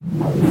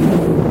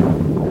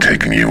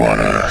Taking you on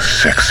a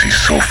sexy,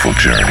 soulful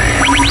journey.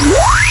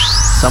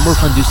 Summer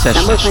Fondue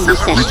Sessions,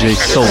 DJ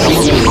Soul.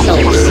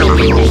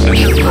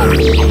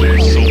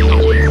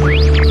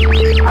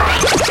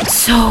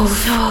 Soul.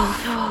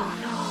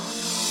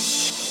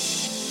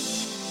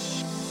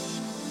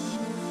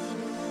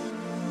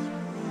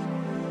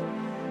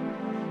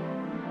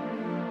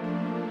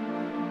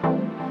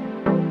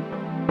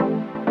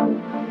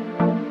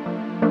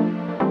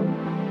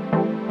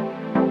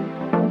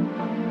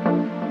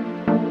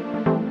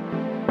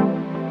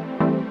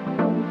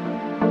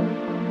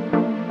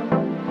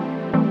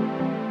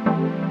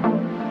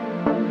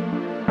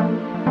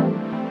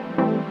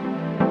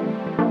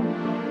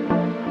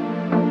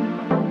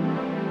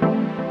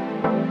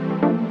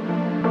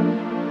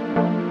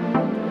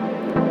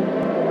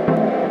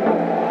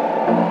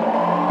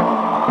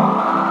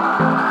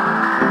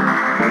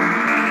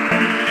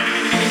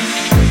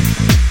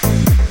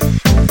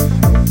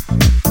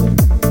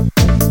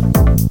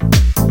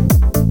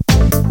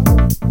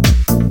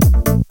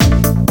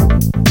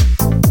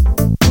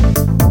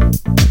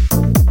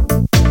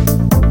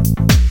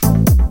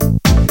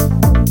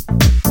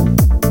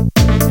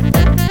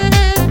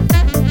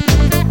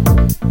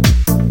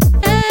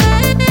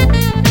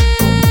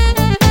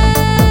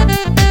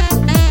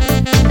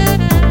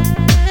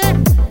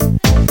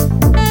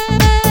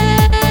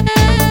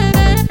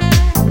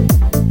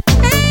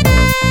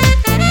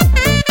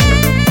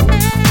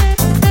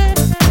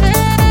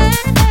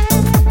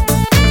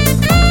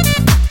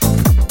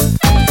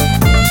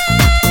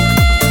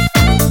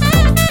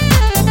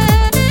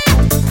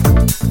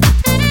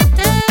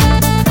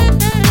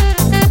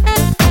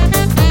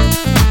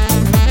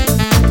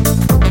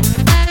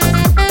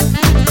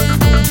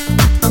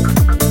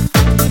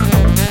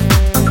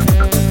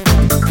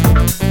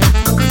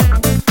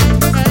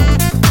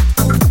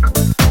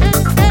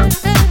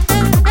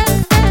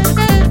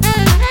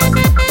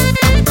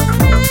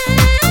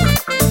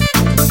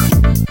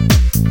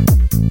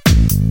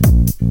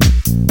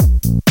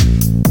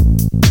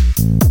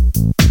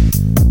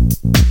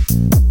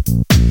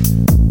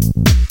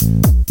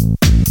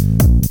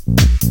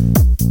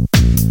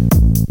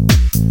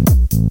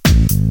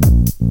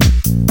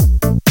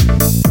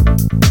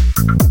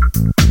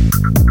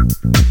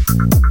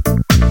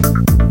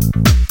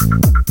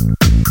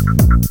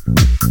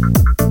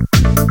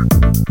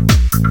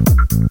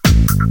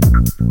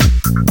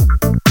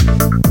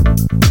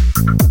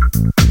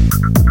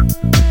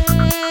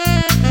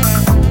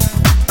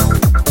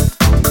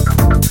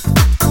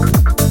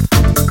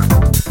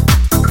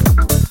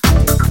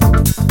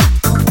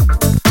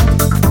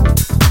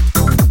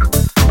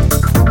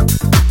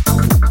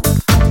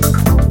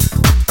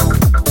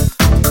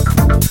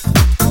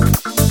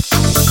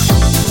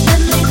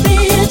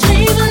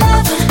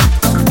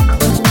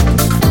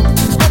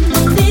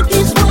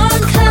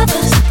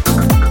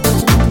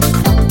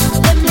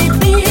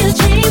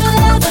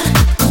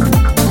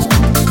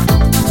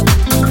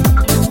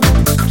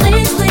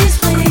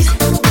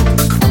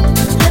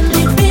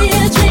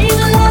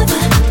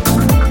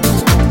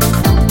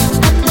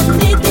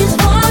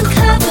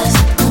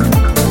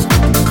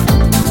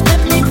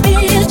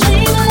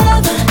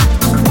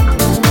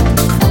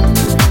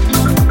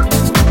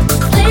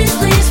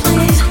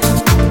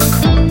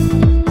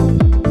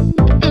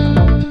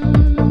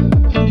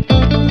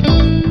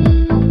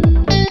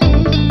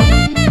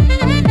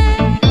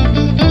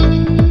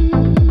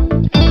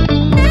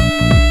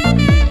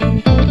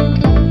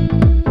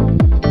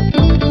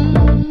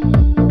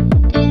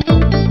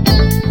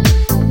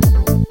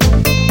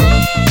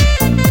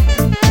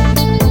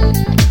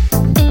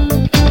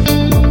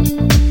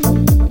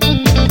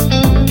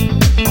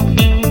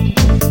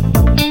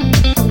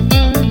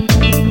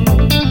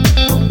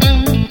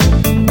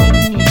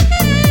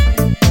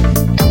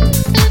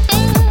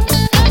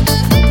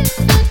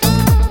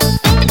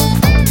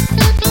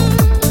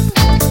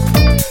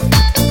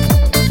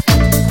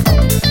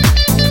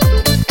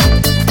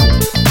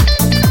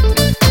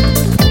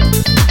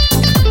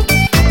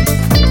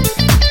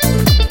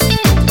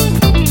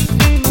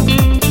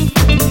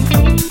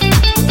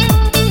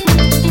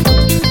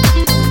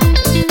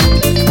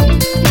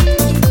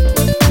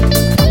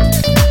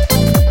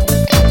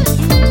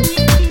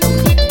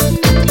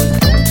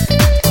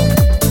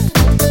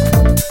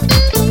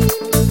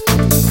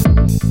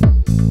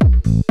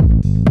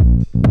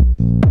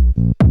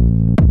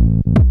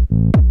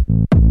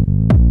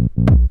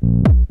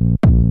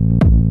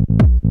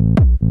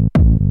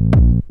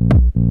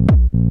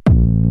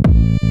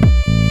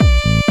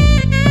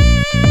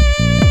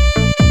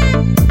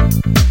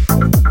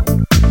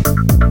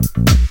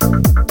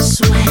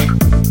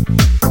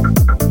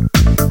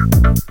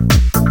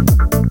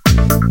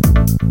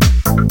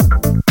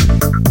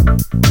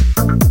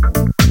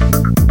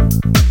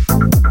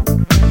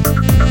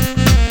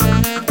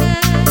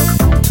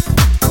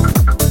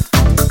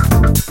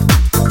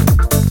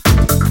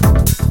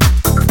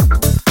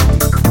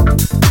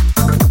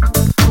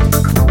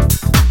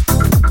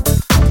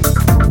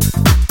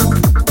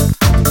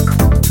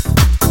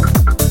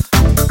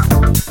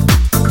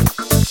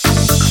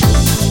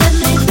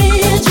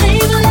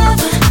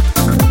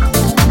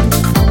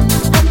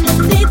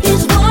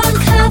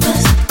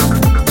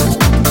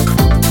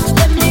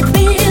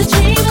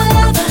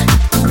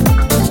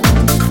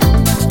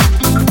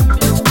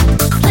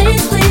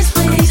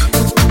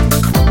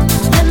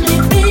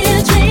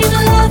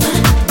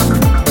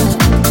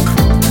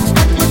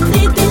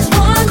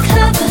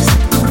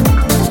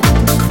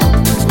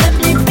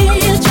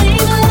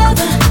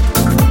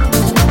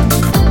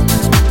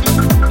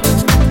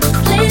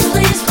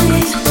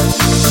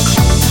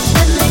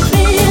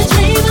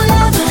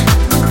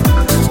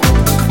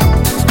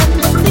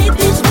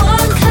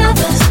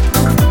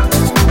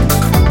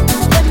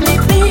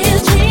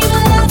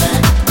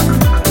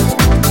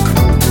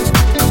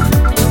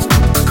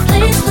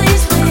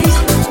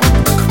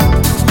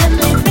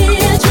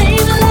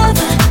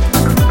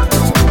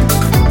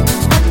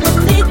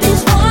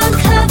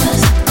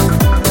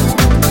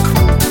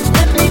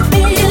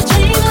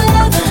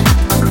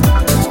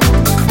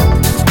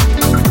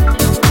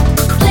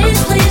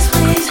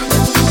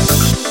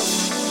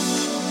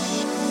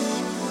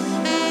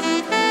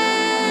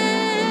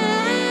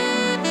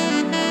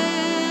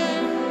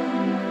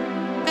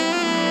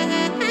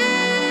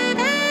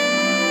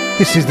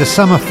 This is the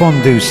Summer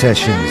Fondue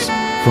Sessions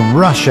from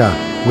Russia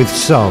with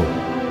Soul.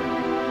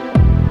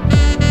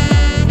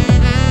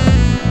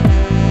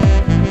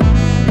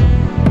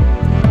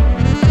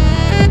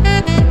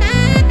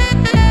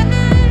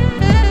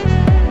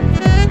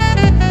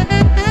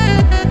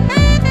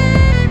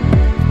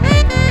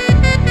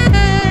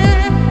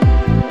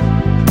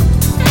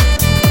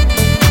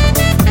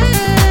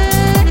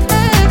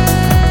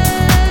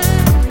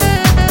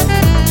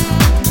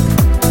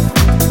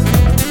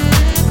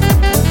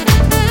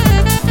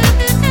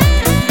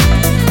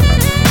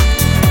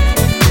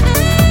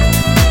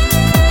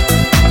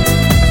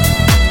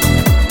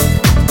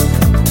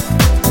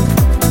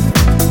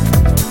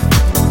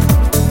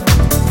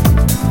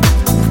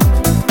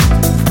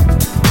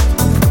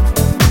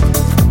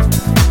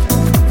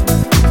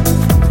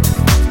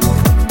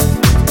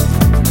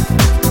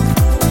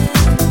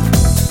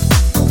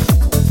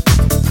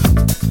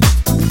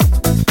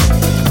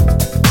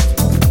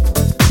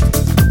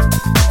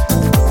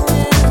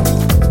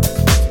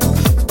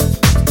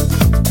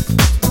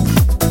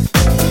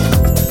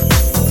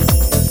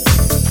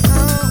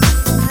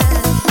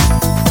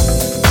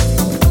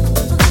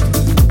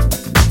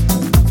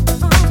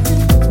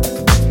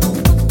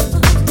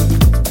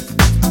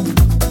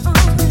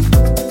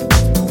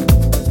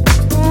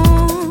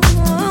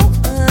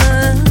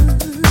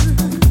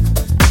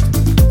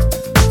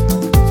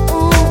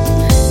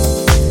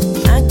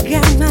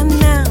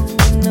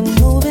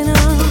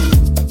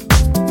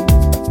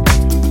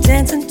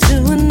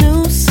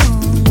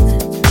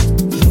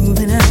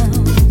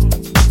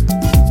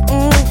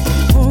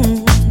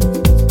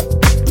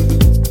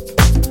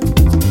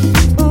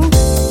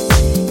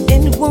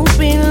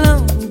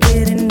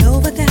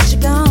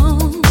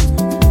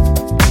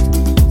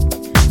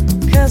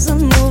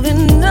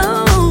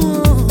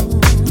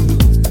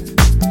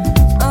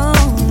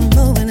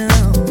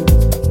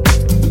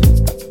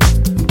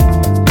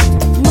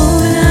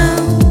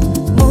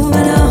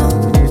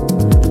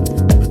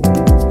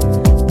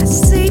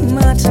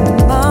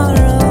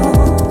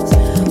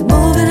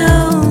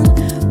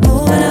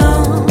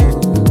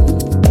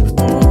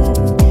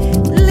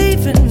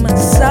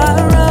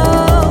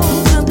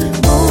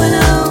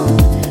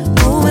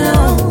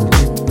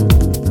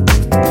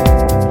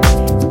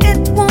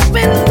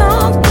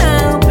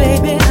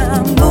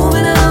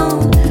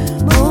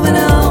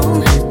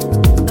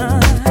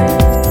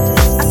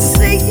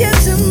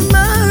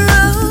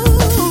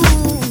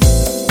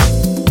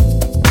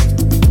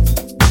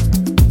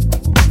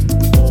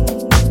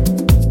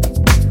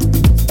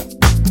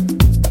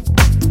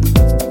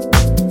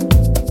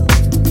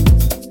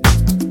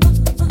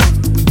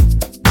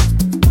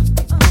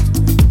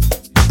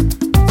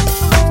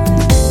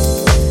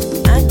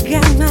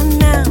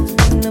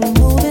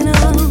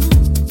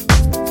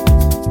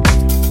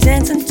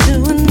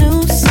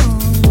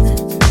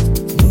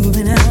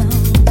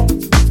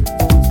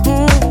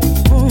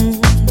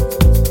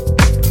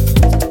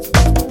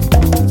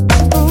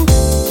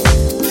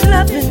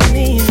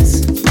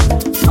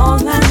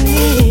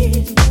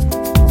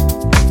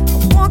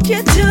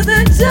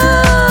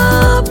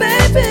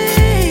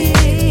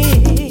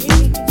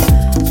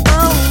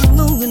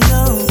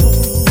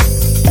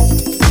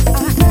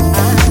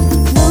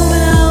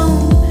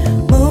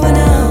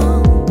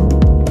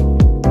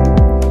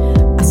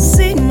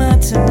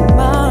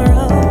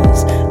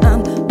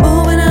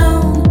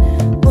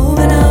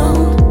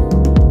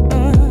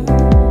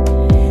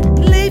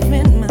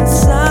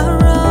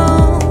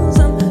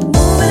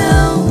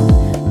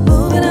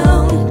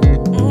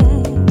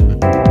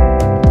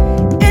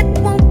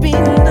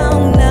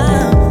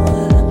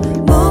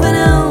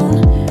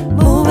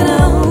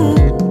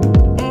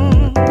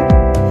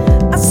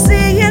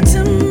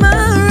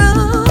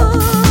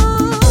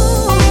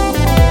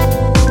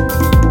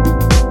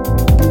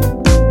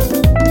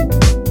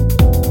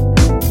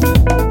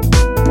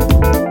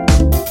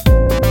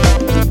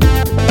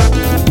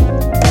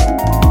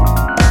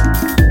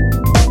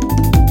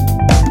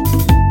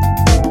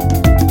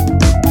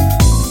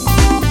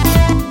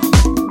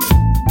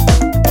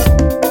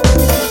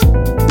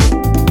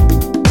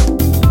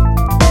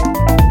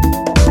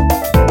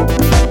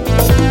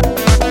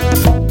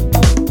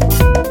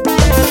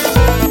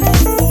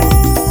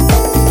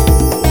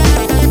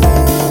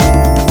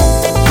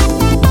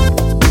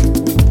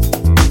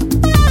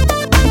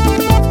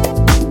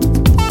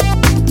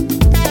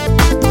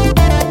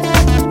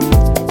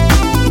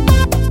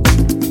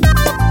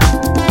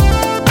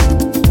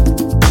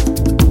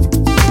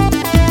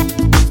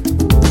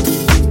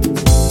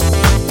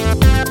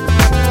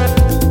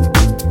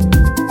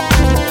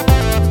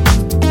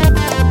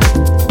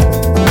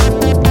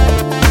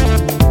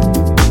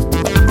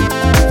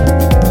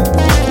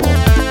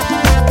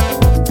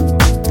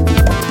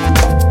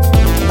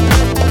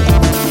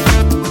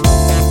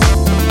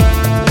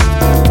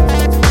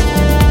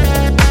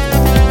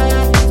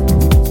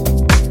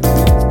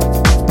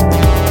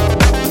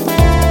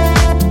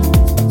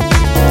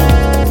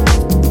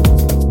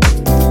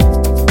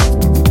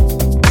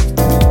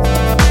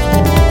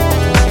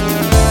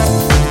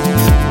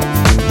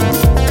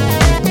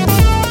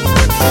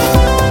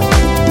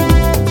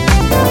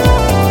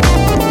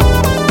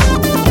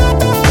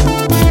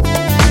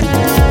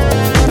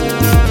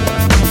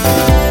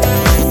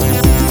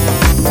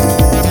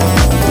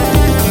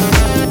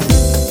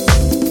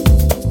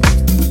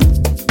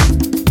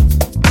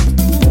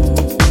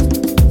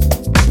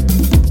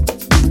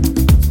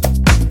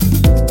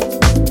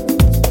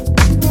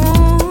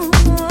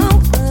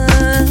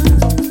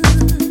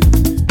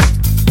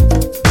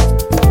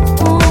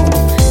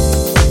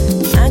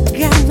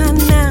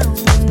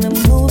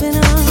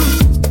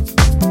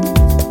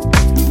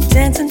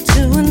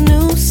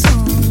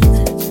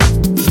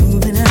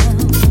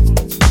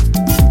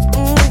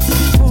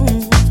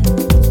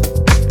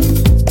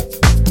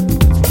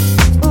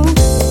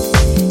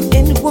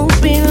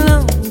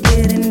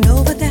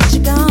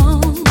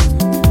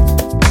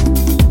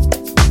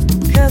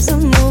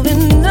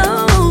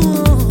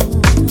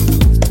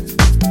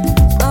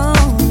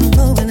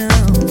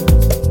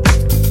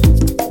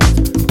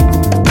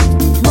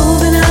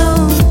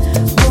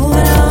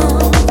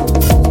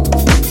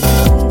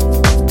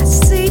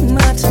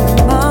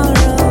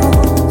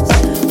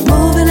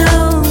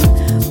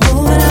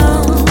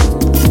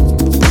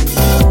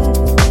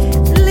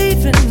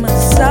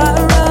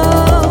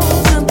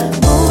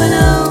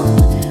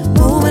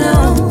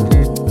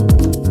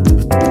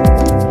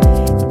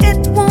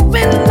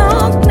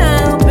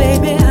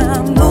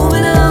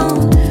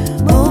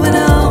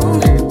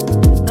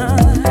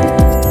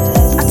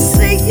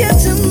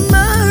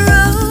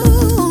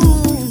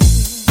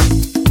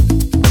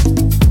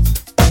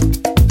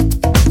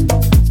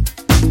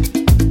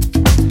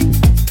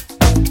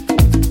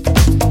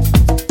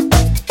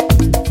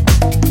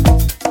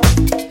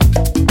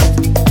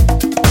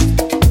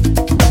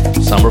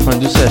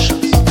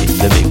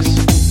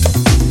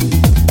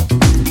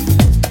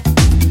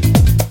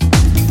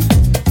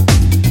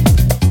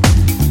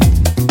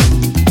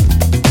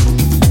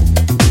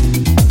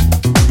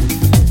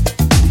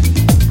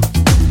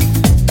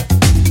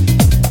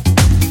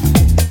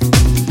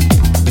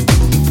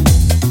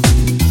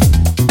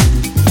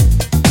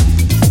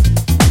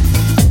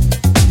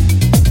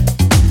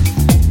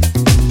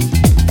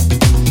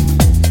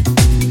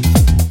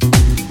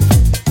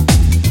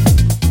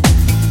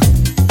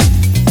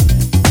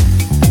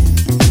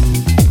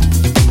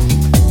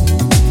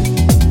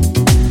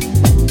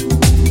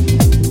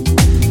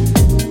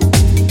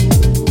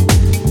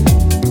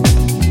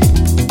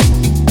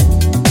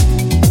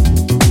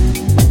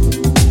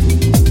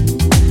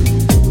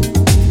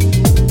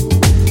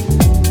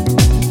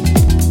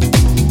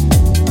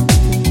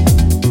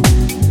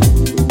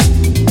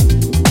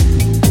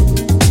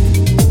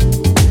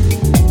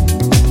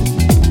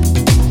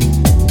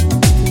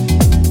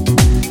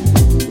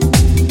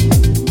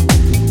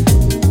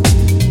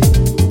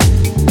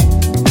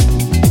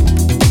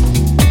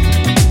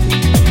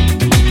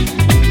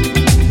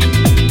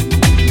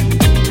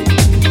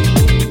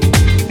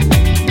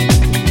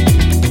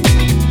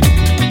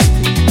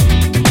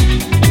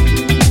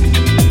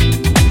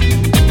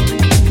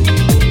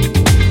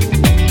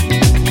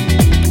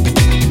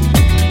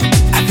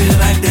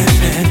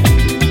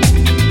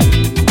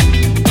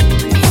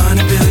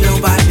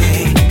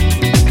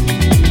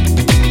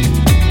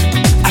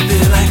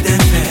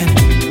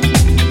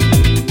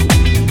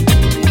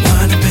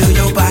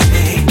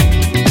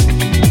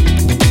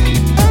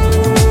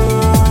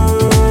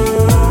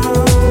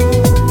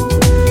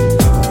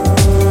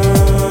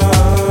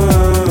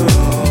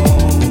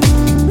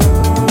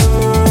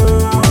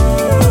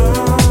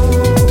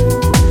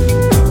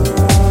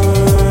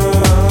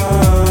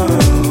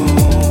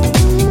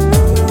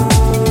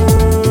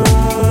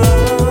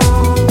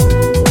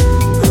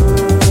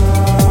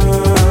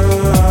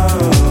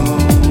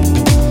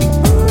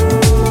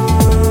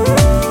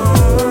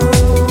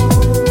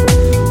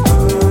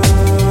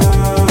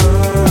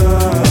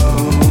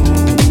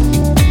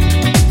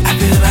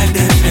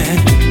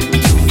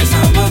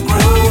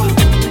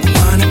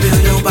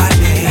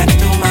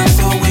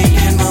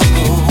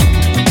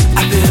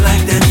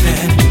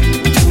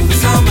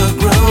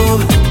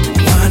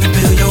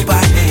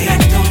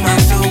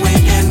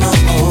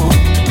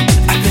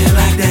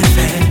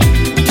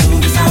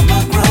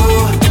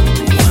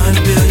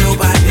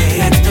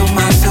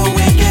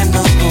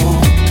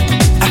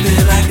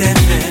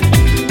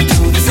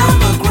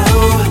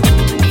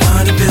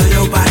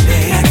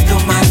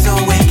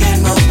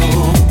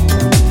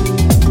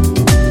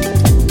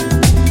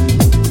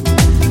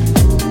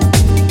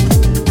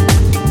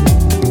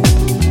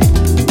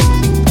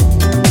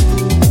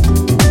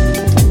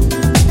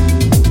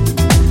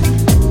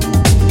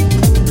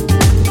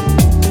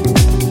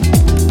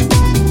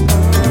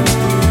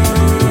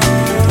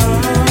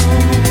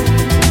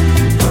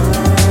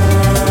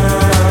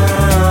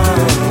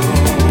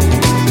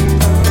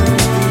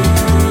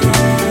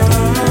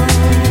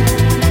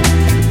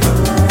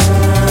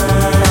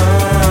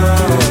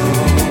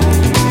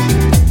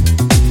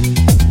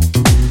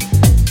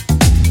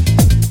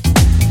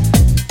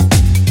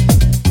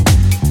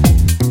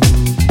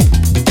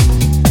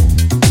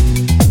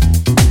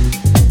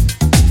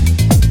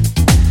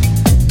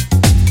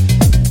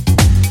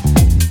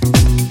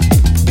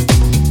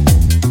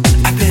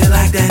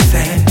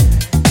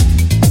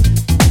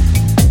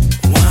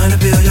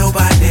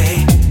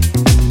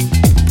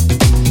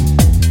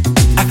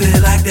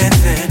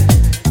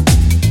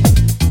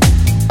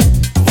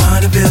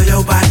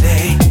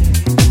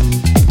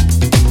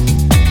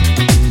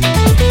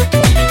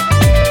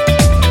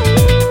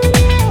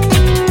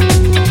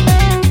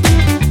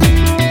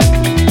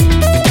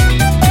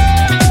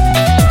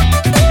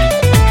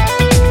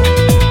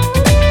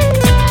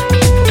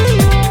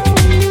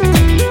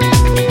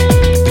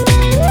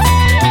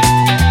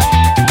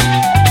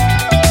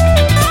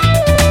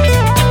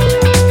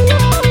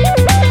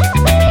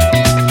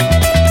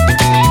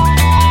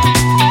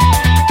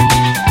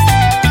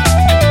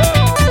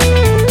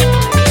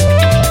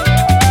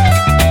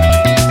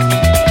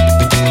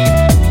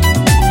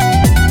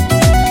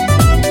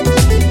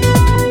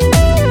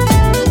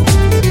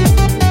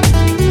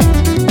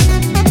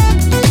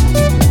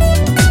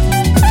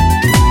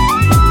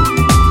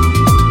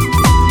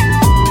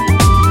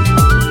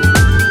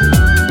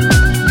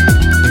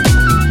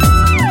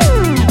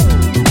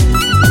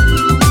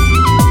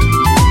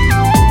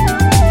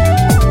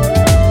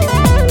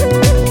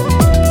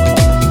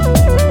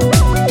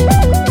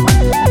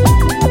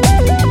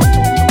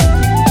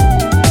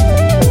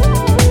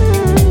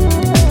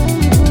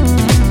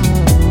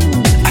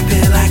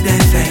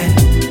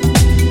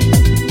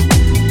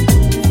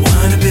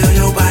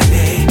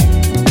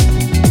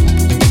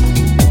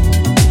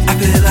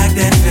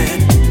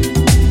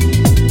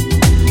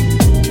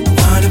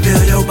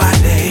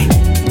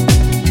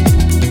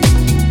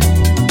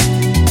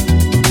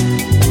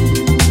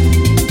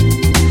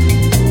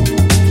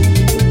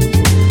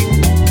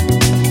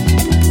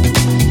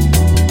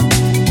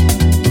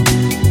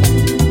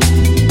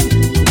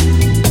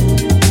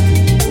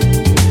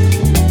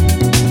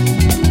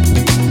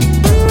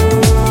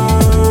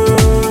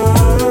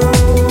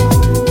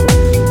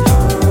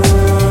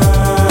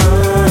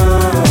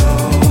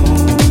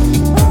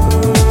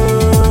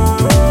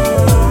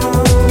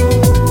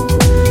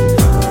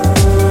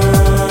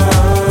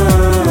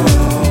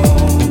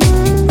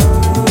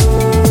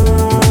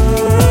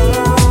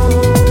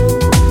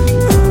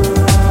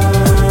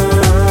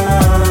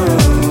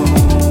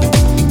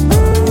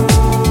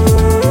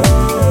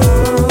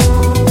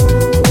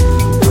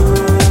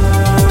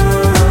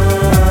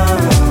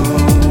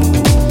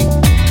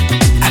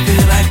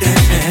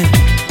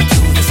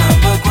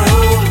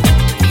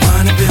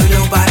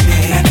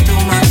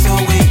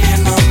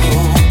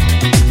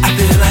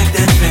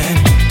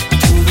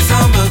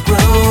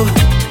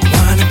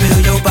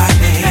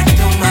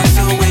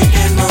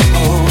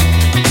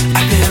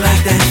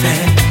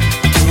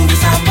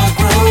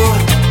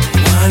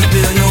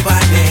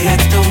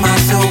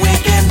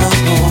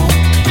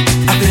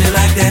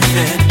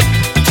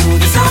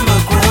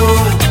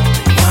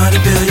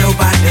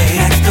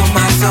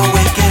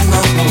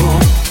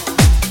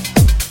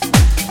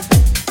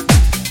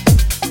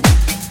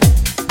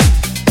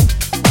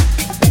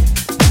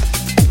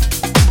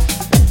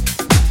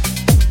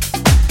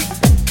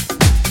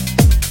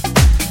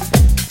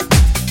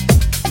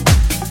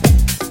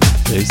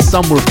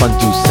 Summer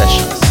Fondue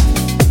Sessions.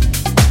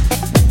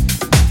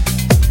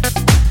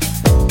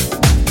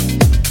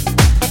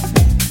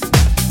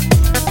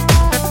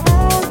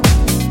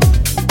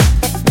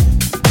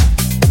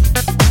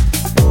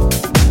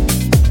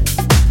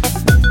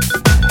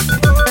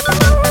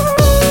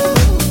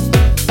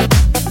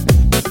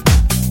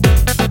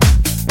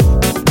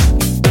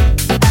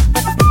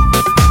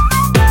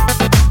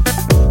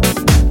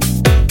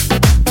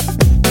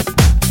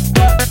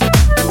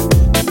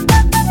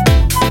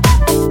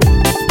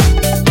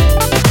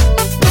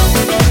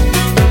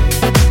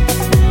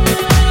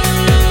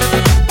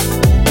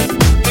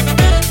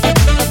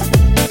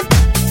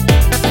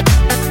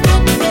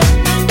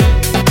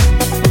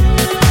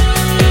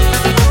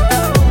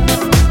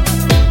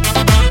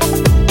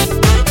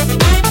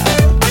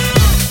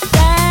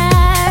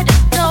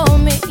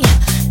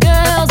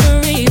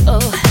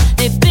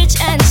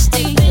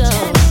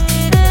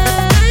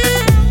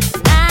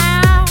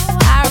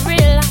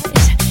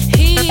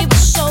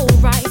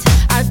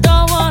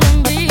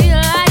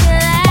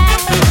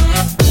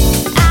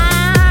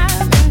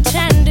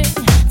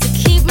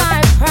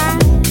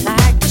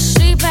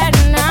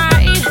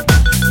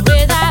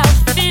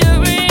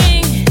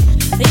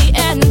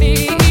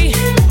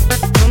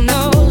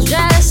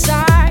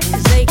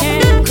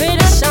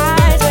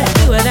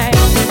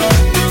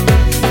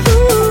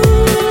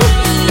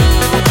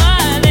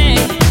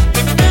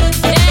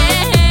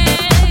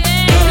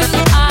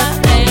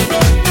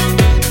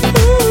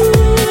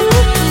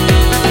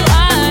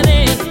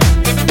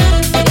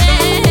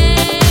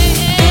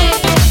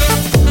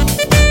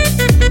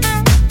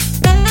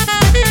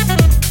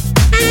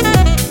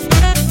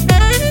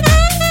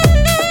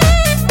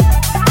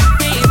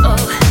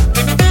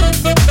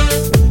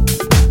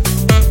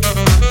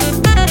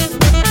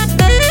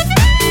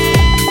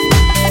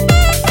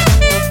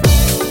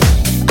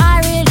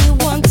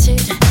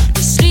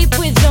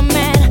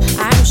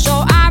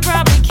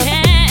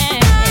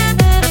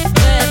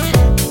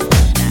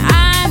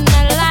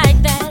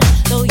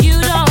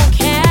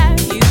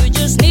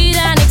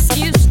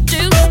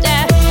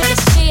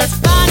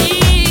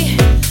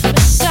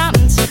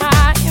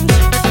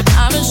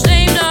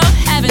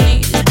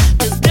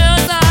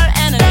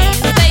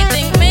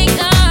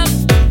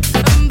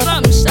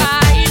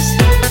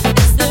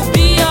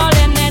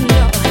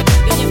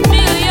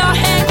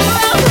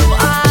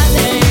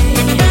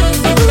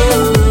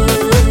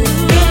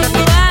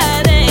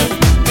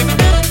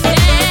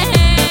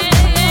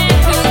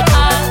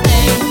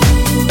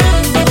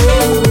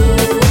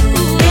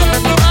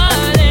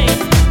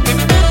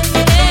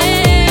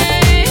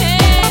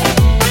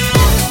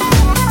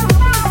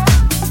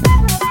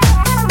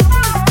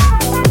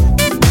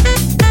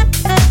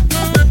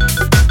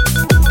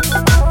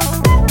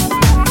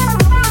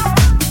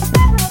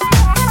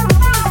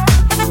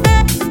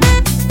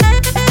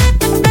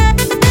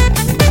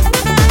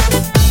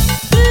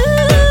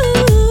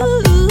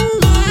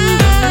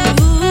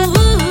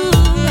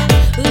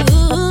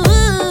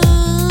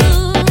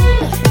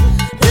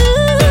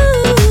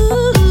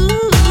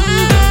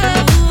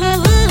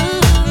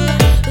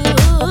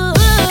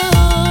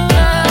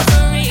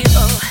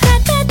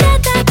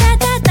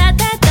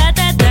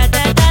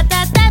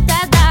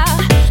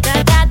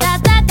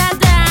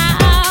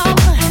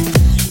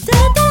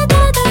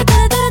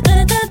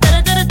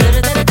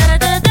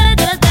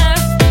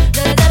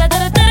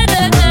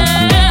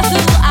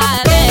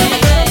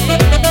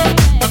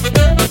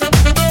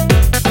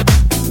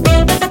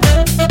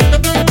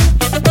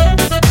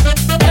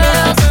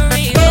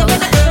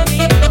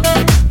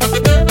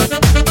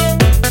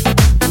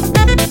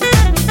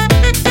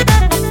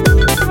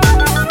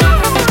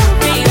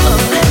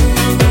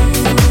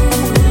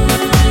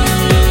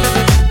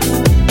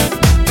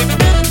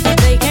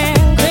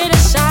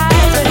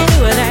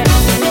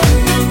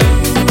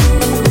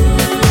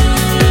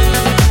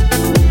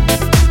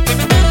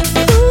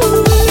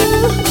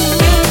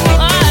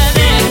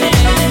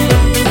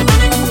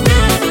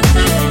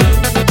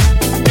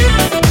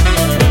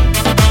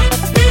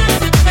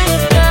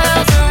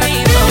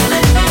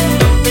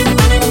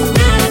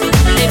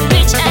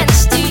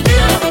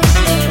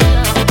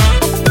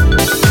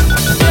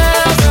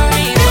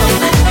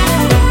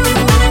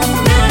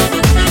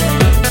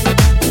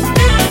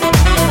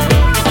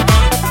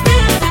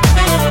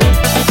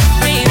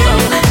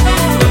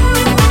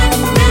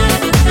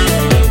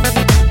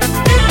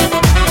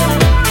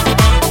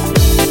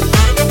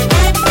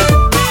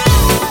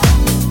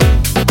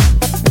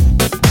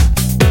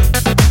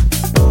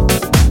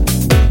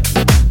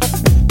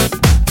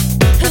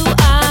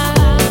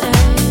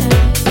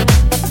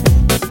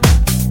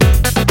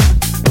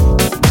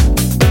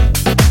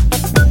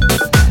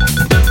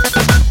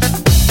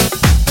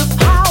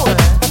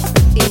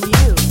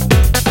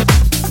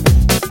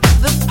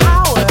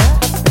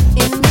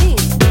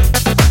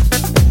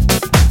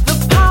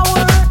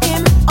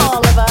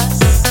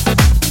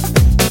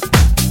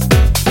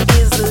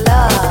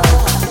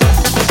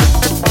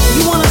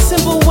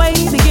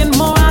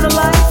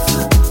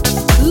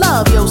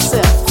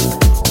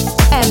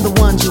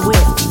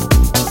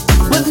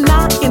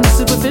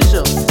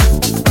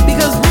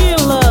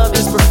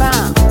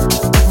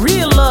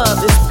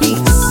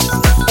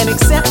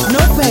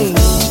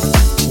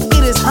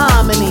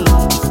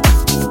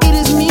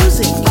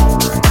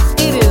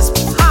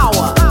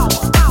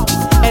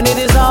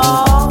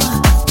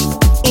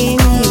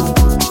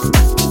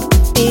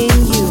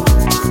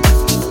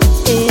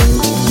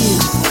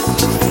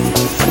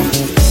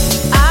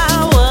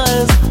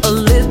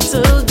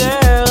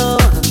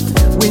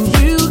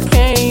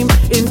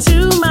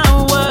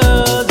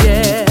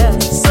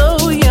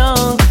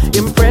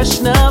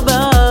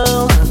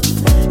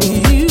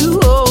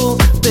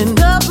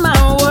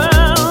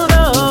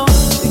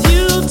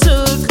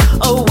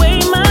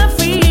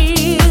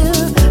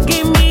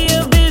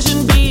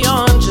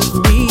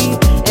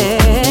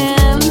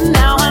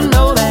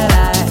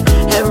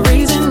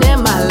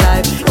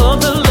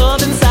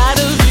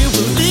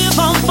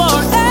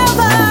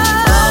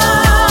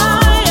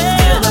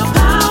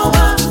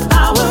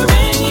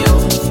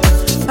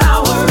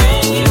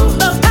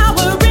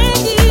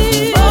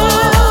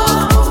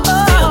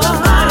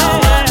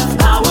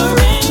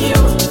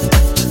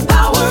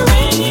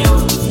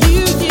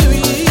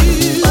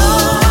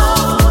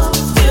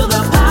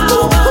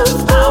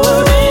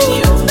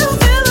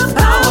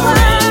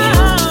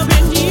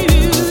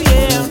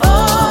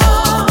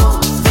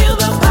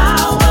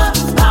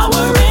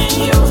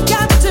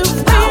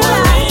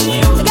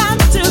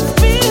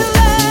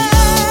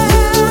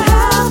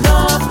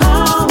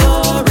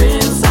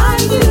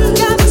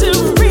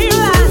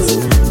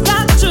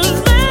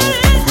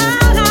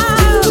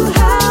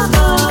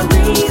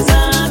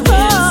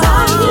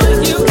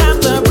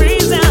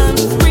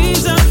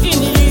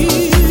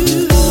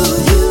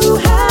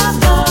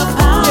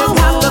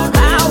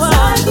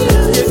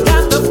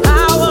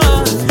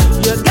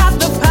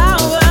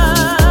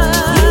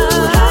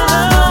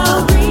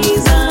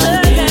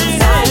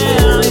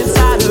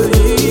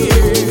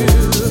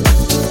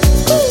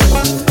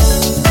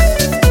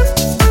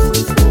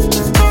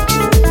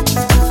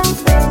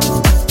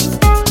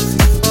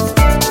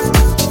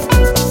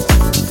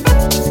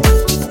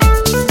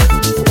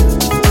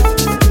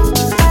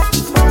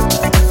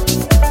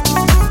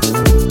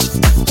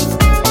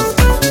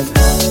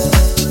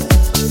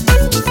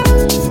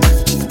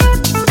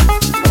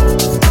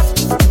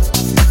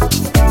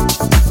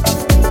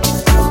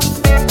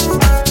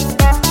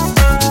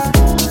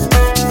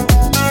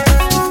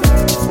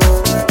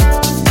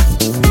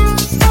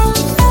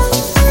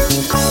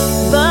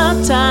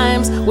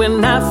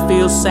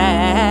 feel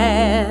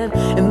sad.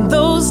 In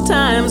those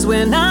times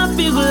when I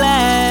feel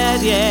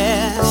glad,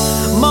 yeah.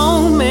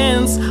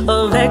 Moments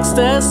of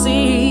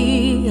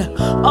ecstasy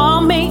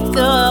all make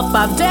up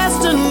our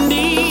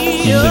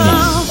destiny.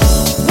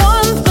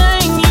 One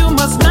thing you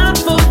must not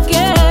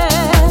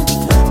forget,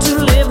 to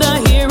live the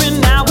here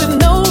and now with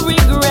no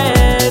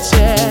regrets,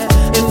 yeah.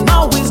 And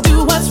always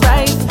do what's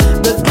right,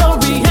 the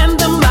glory and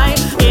the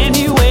might.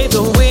 Any way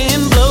the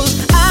wind blows,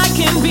 I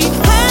can be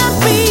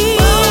happy.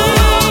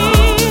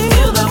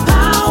 Feel the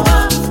power,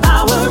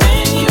 power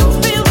in you.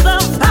 Feel the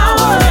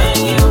power in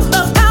you,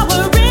 the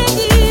power in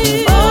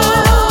you.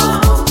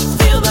 Oh,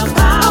 feel the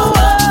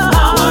power,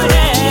 power,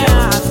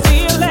 yeah. I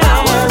feel that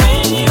power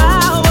in you,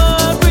 power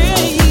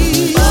in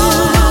you. Oh,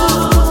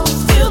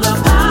 feel the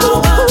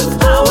power,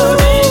 power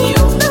in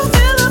you.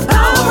 Feel the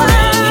power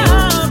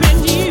in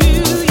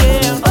you,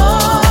 yeah. Oh,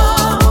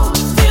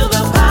 feel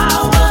the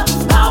power,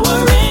 power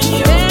in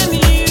you. And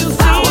you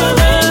feel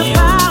the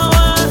power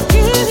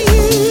in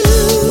you.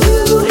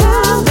 You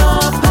have the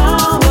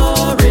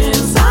power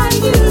inside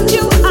you.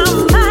 You are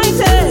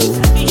mighty.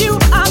 You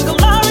are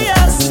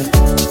glorious.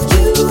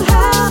 You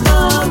have a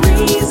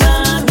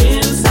reason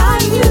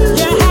inside you.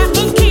 You have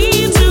the key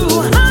to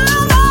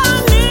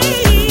harmony.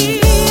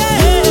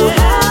 You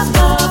have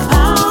the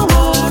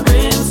power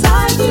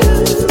inside you.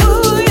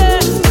 Ooh,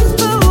 yeah.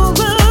 Ooh,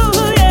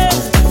 yeah.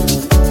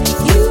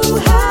 You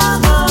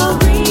have a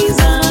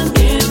reason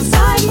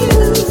inside you.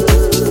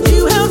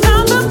 You have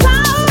found the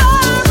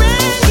power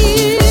in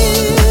you.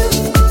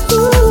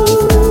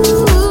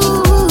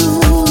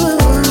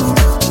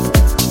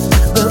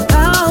 The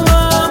power,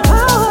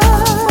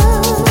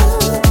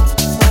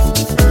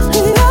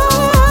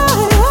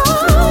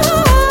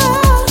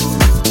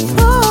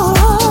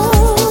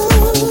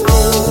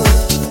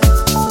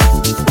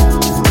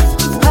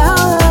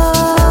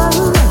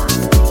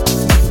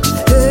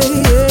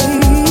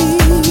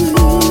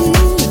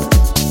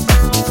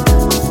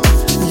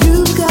 you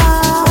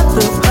got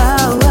the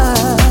power,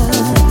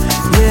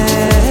 yeah.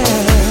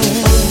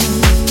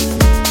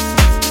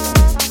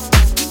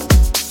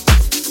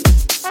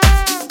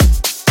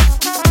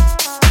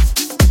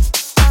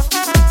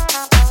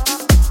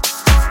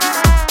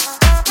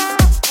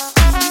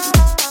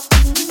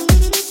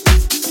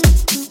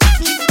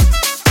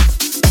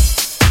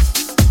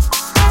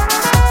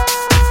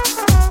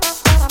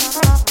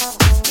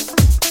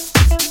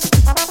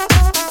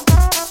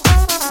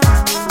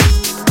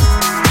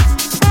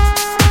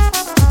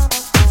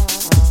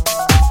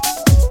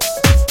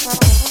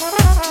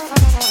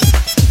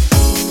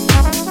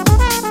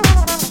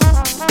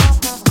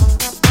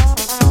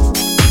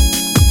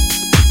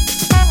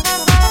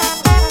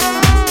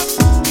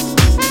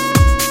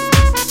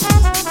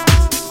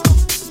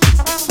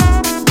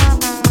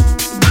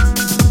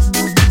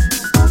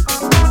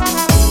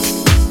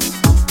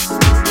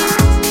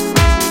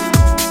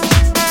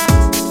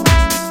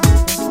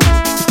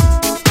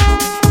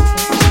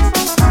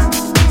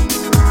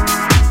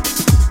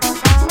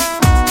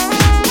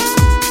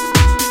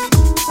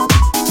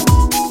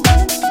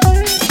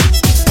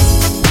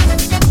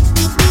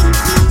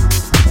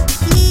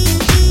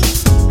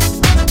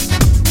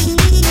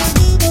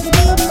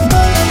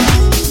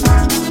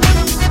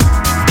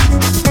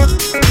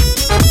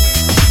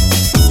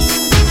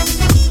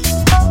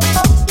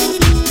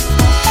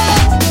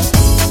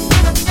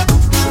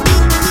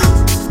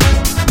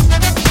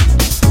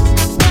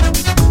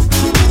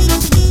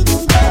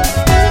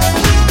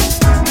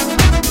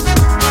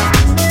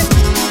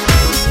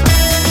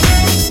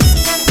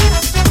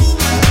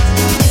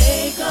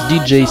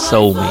 DJ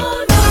Soulmate.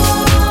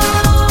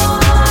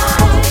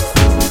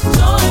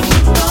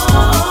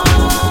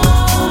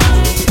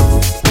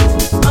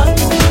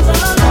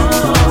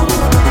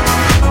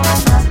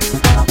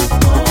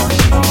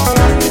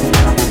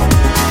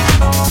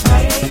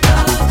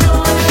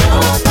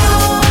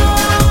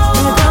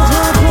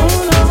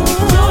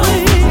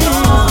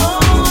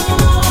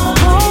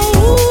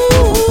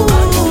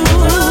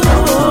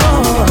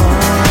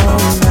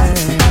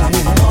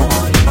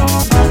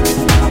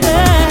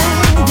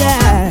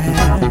 Yeah.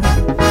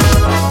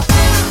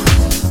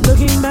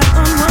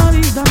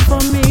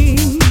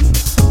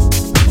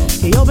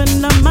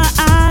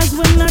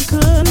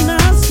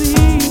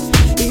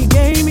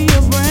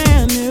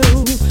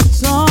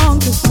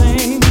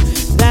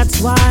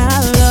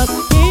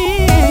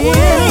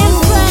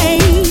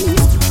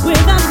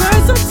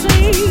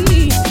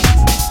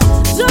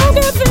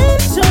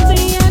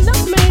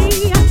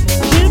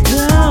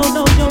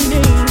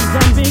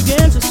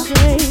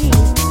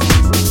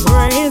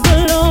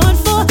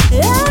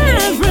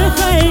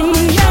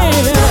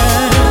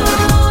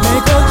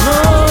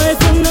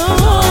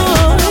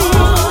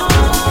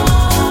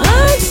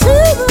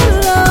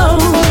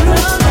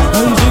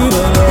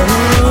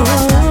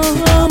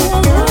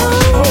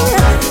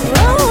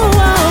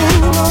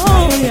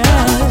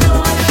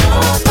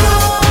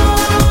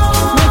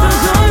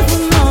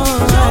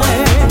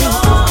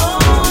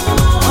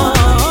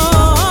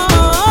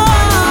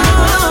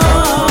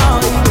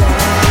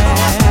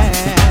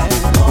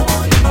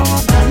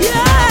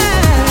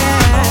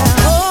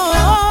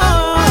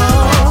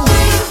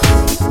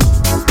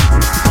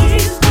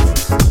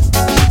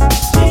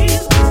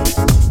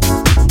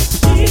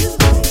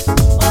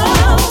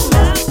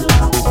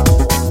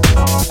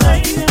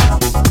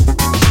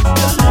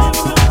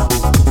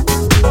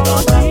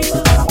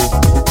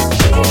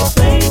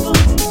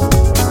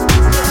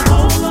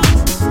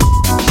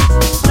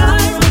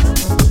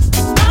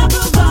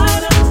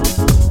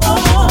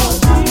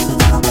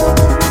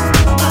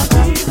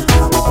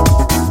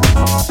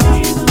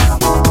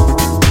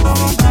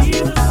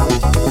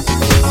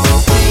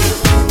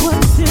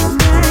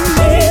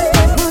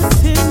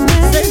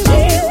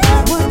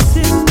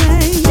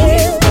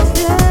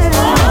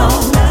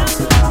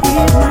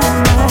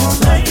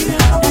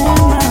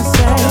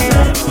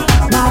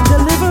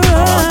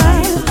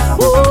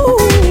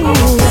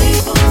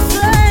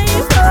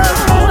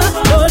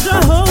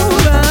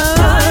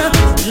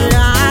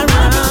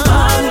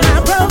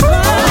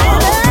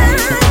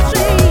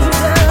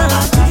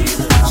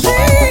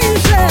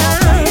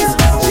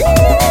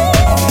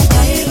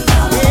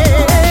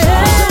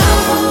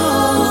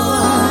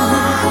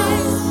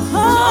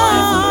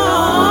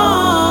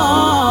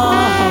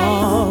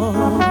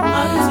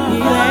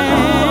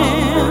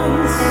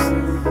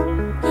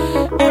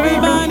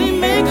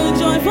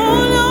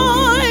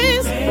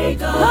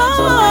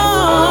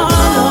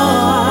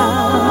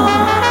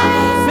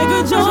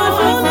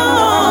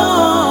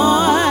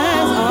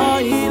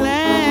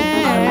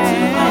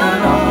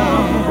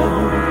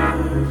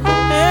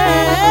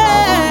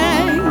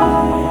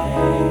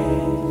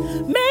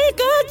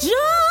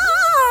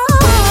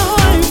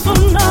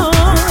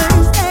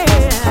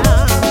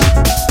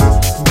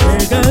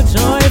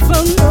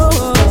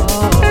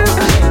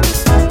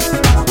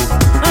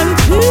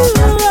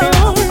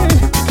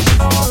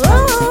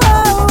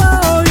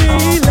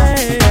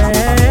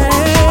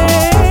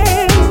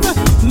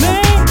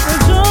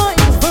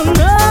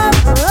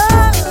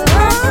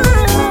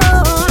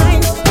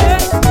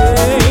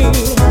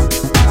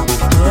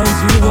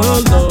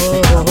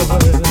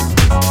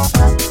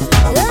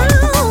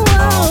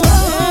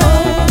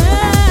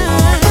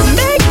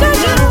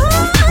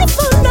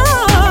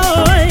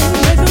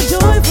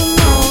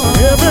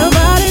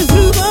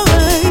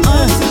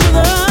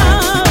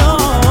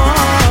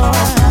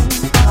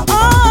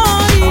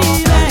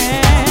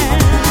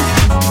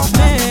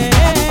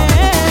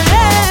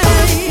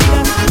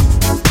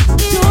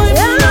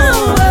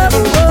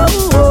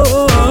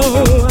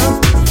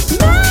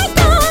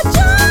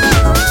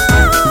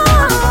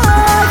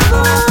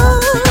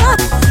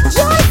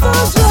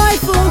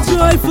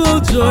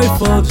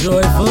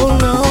 joyful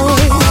noise.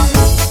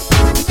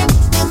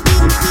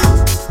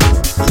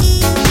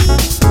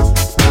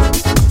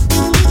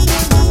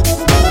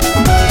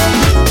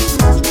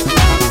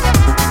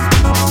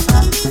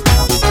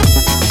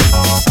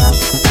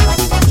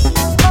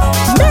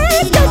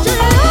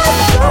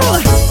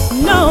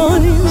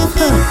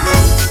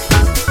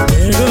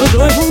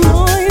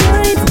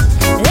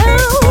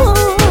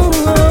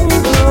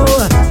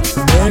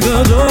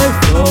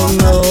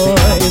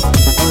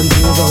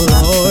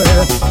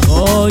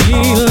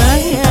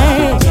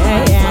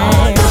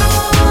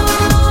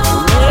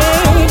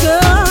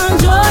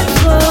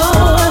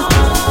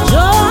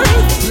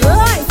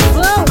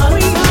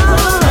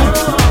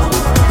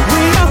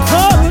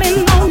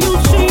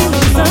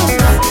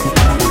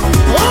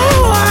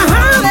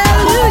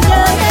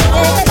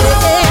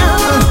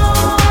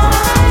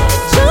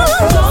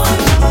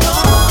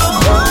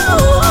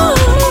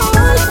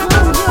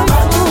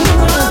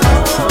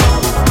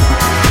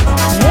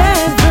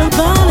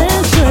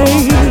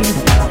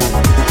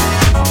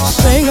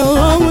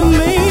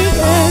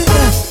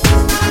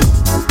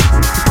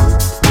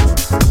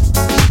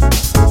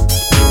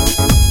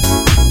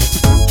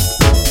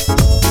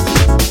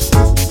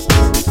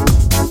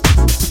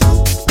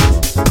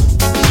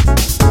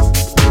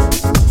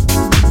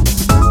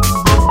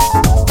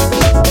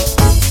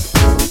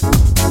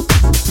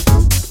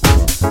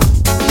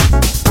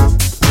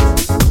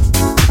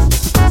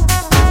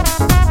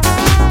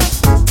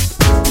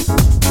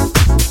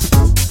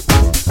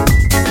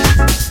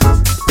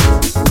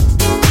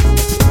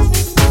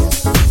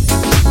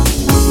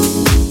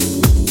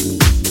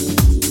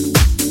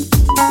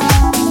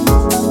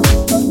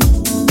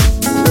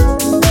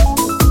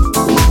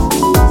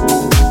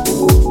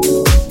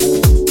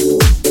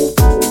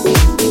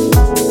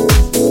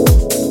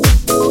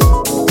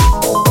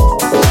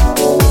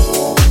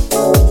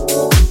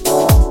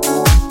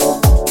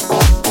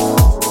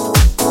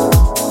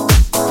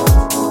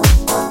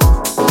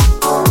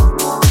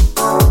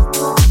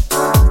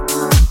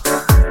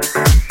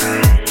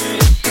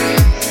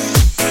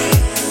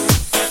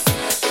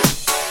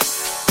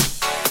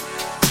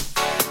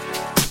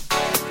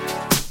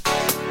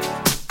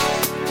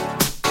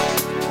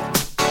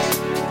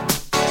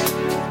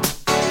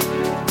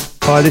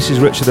 Hi, this is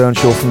Richard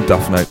Earnshaw from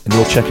Duff Note, and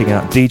you're checking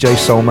out DJ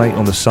Soulmate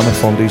on the Summer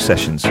Fondue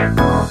Sessions.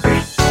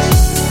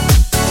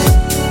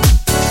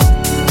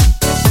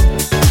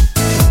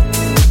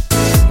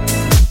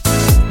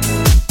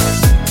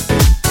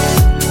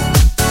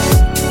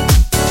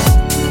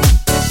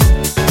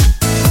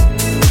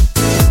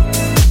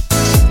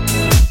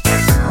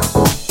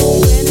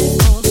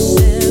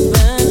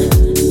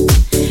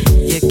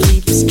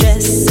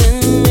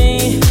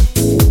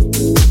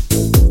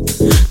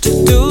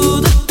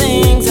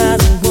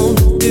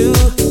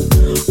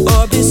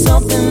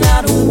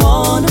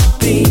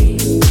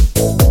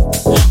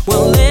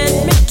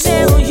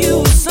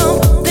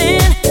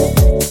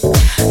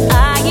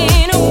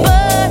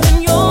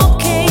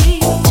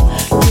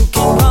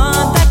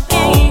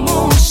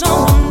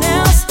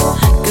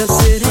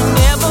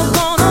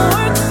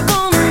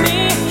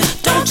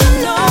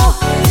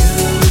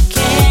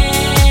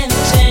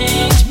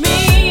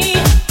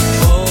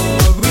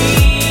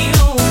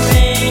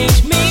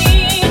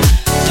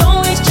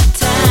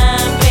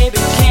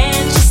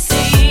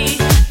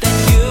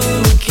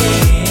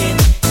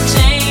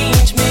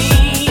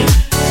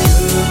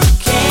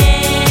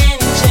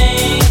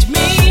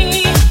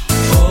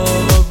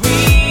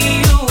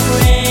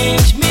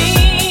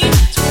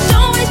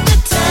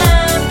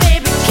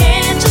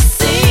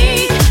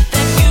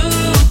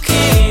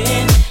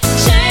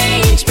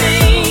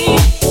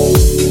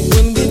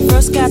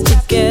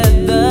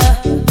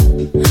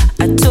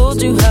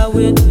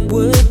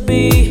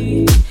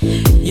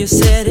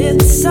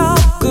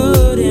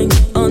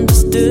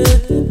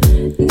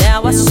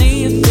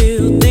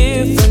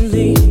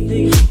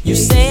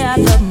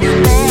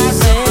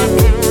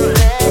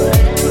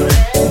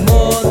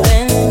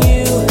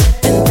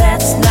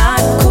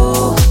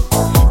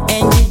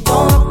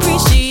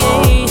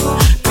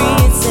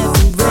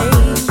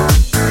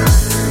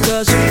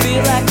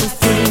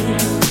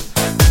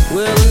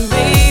 Well,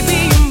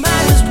 baby, you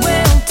might as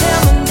well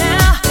tell me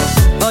now.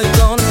 Are you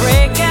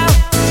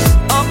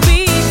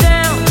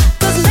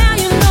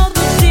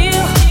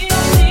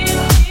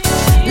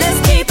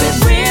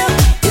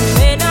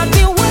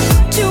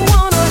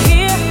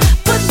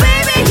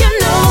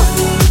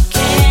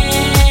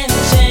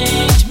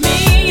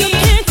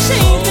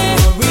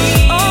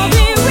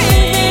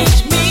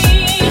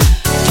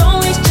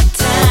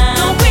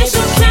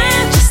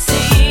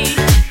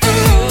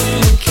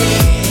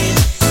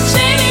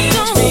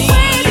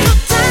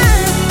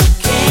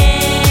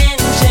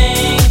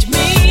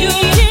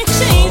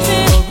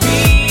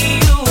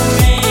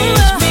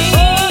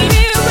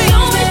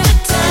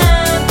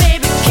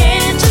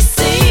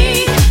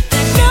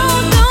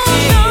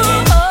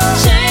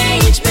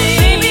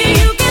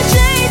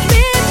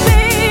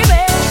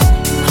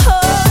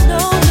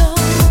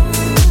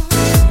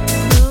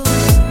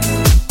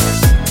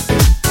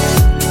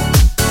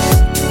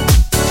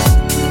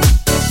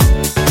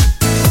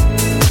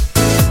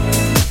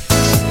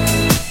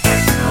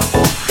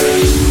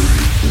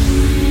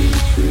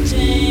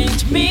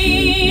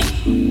me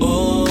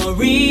or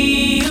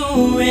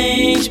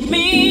rearrange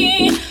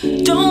me.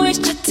 Don't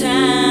waste your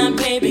time,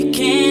 baby,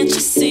 can't you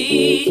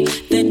see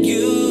that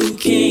you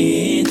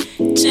can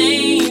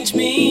change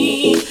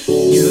me?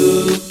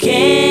 You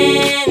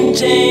can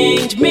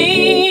change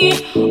me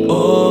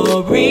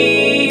or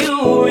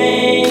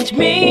rearrange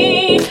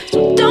me.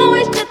 So don't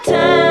waste your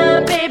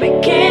time, baby,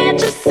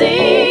 can't you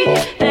see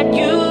that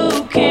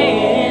you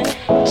can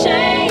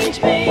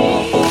change me?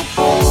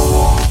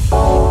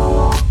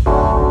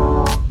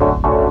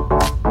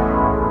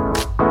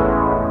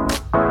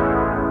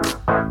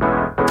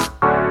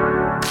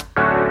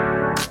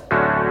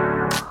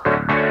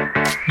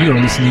 You're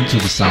listening to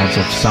the sounds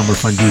of Summer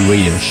Fondue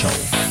Radio Show.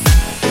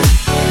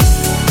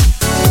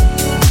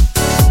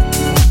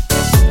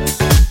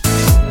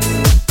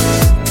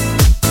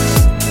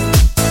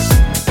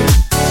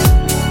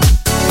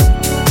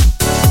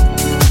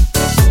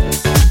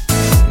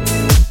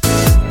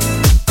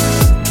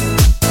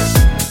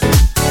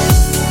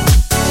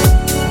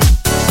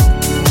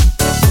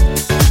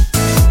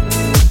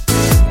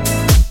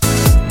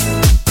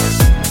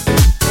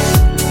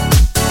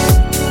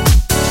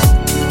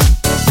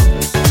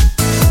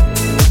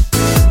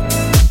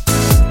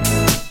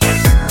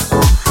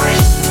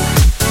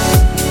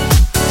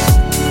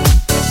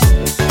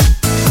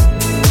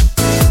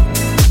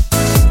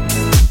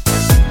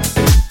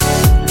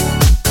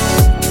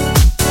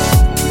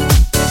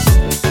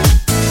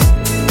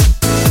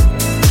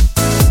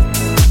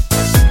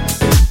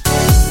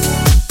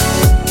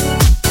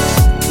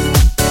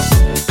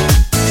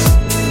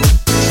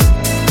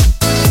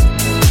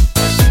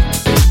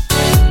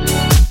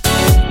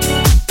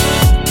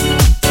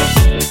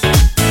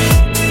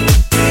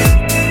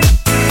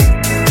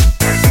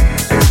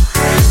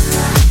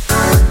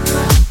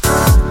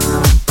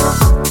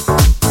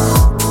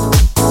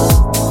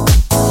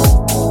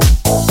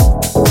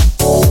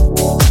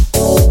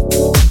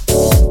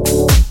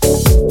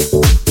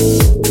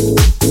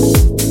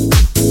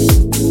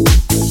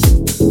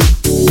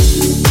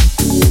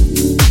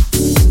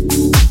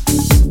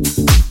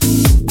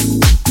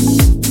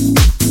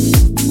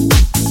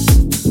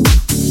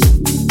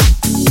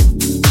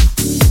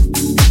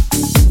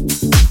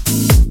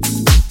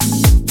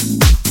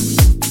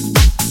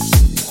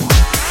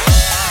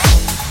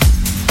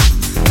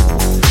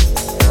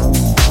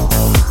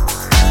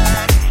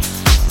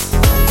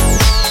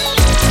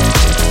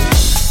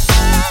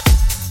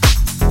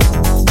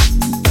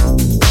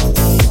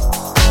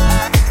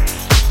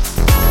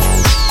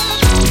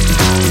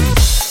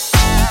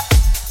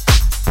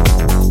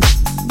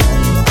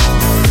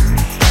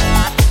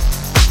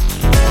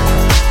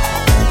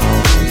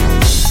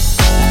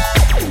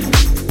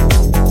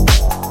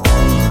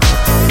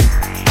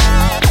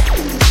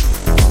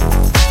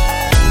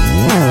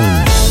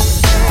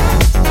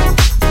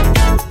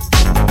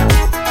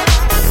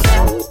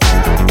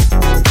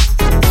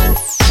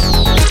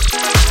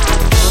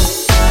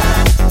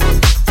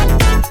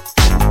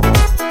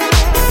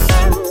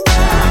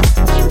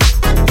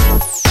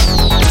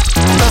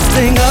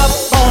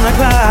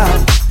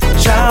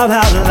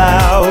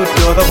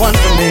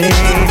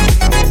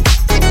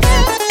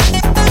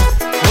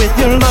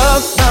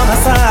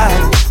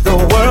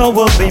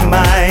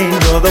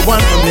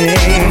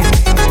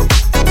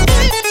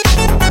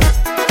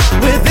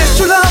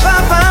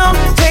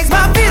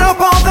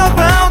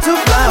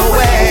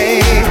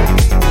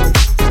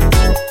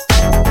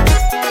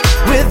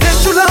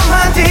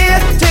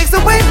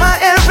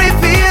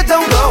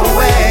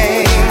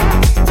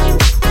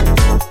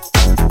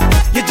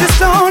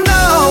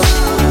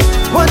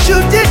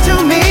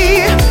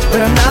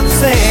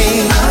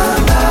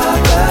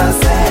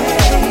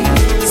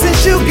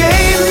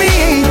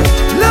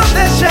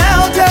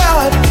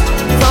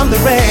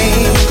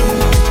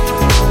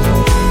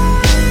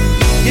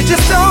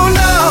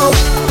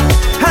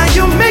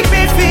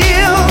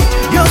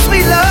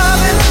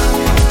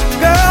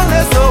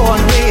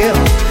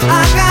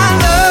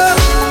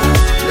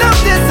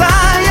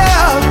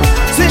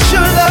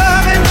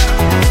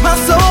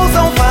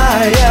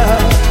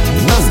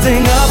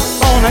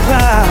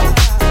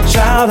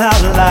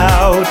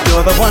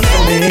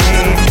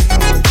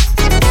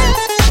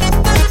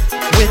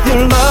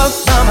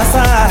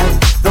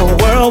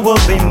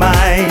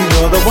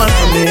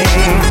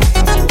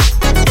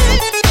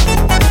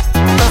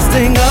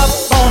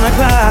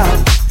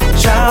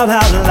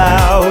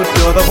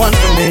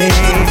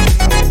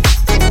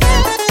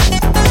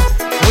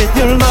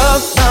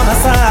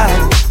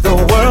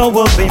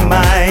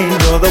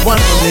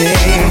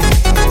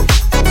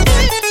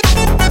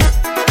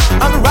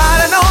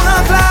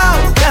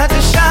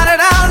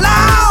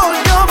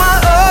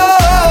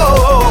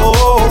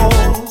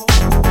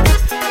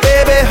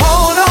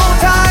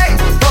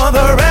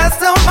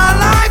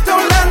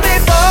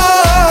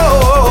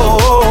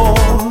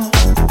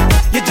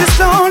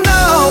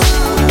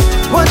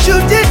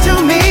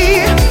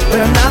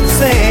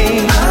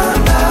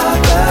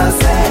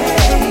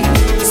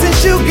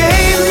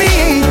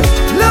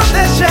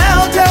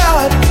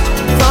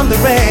 The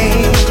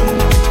rain.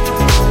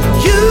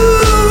 You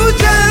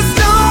just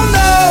don't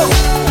know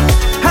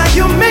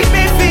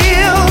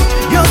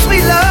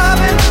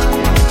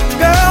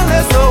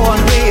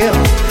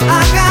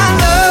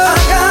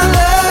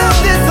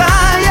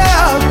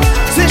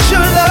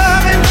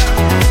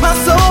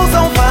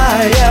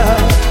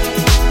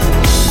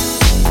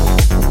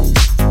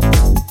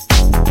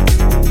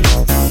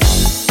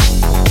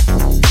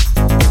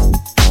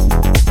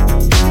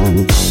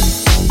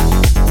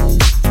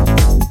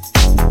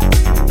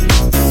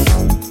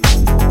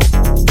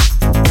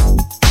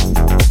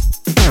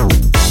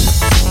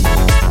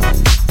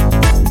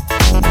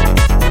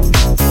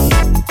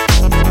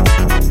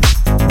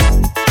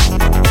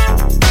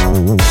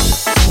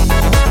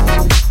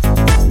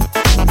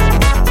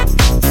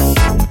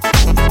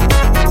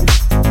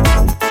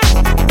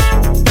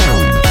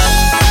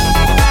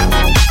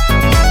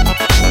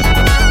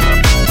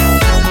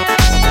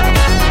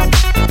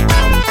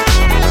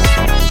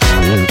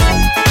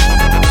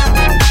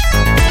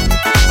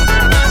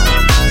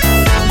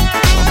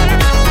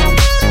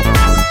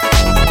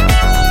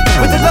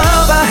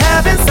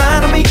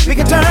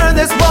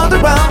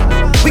world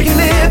around. We can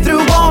live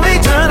through all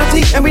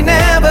eternity and we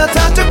never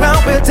touch the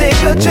ground. We'll take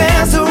a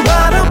chance to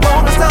ride up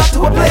on a star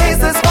to a place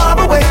that's far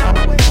away.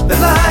 The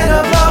light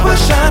of love will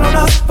shine on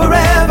us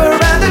forever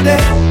and a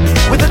day.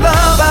 With the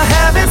love I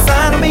have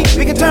inside of me,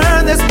 we can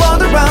turn this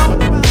world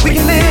around. We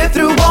can live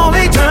through all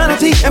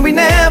eternity and we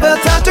never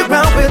touch the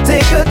ground. We'll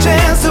take a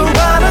chance to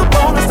ride up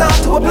on a star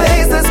to a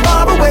place that's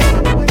far away.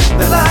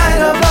 The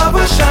light of love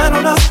will shine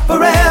on us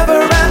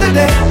forever and a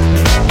day.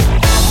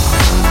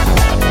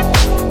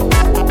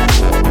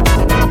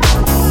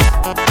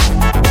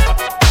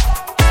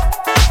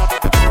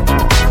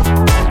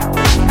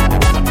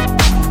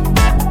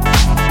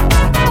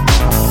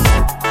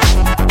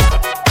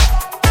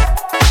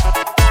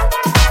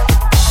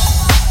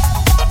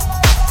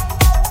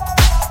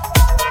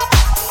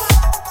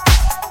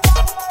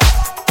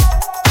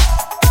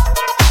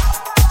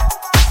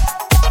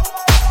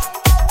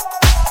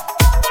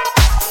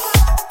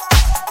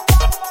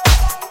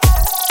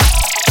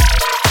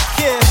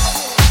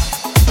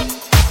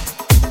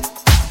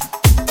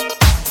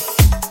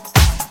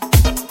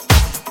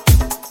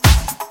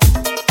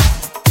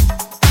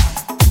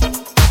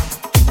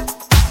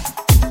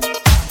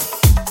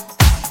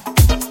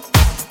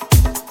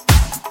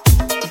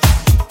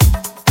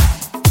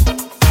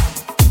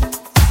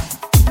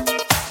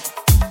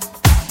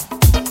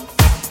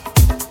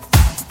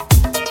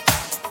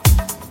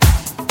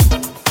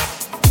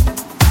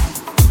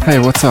 Hey,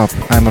 what's up?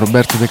 I'm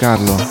Roberto De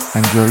Carlo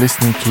and you're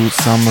listening to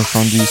Summer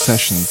Fondue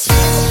Sessions.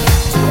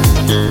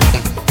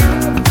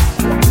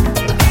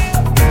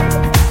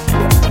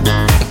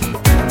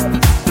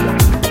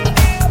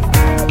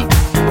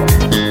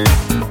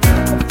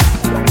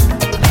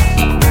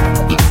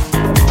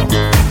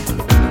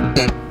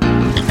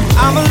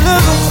 I'm a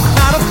lover,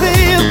 not a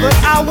player, but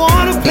I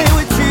wanna play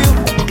with you.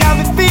 Got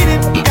me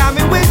feeling, got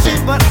me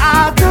wishing, but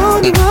I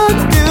don't know what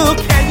to do.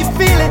 Can you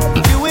feel it?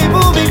 You ain't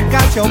moving,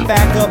 got your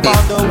back up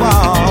on the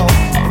wall.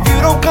 If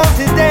you don't come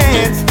to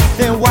dance,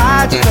 then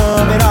why'd you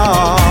come at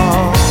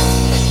all?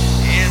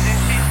 Isn't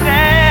she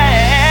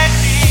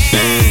sexy?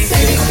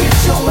 Baby, get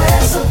your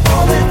ass up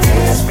on the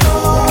dance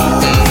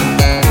floor.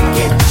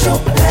 Get your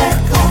back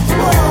off the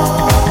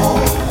wall.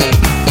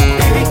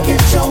 Baby,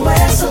 get your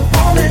ass up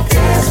on the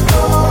dance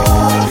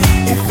floor.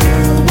 If you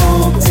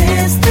won't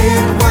dance,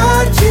 then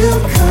why'd you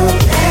come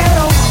at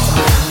all?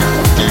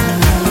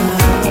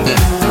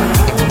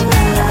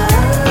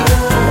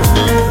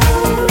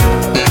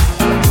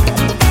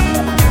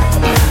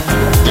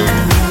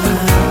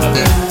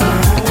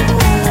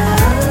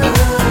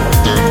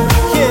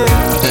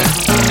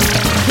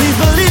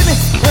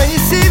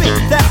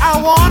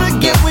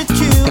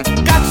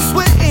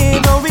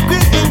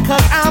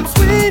 I'm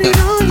sweating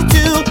on you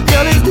too.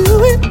 Girl, let's do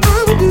it,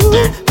 I'ma do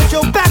it. Put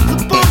your back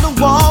up on the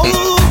wall.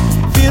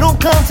 If you don't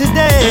come to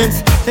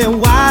dance, then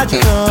why'd you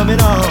come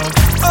at all?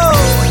 Oh,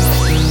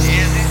 isn't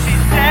she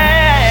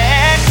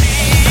sexy?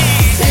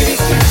 Baby,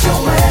 get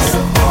your ass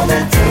up on the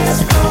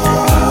dance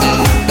floor.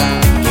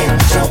 Get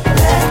your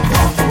back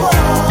off the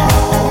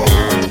wall.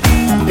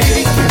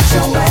 Baby, get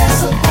your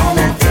ass up on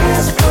the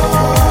dance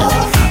floor.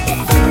 If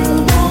you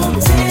won't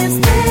dance,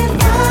 then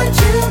why'd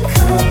you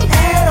come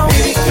at all?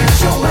 Baby, get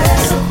your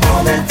ass up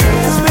on the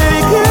dance floor.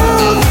 Baby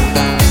girl,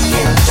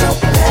 get your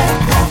back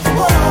off the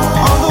wall.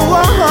 On the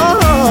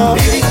wall.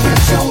 Baby,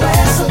 get your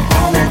ass up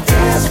on the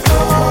dance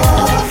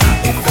floor.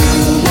 If you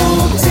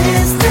won't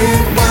dance, then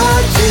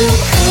why'd you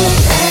come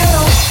at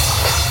all?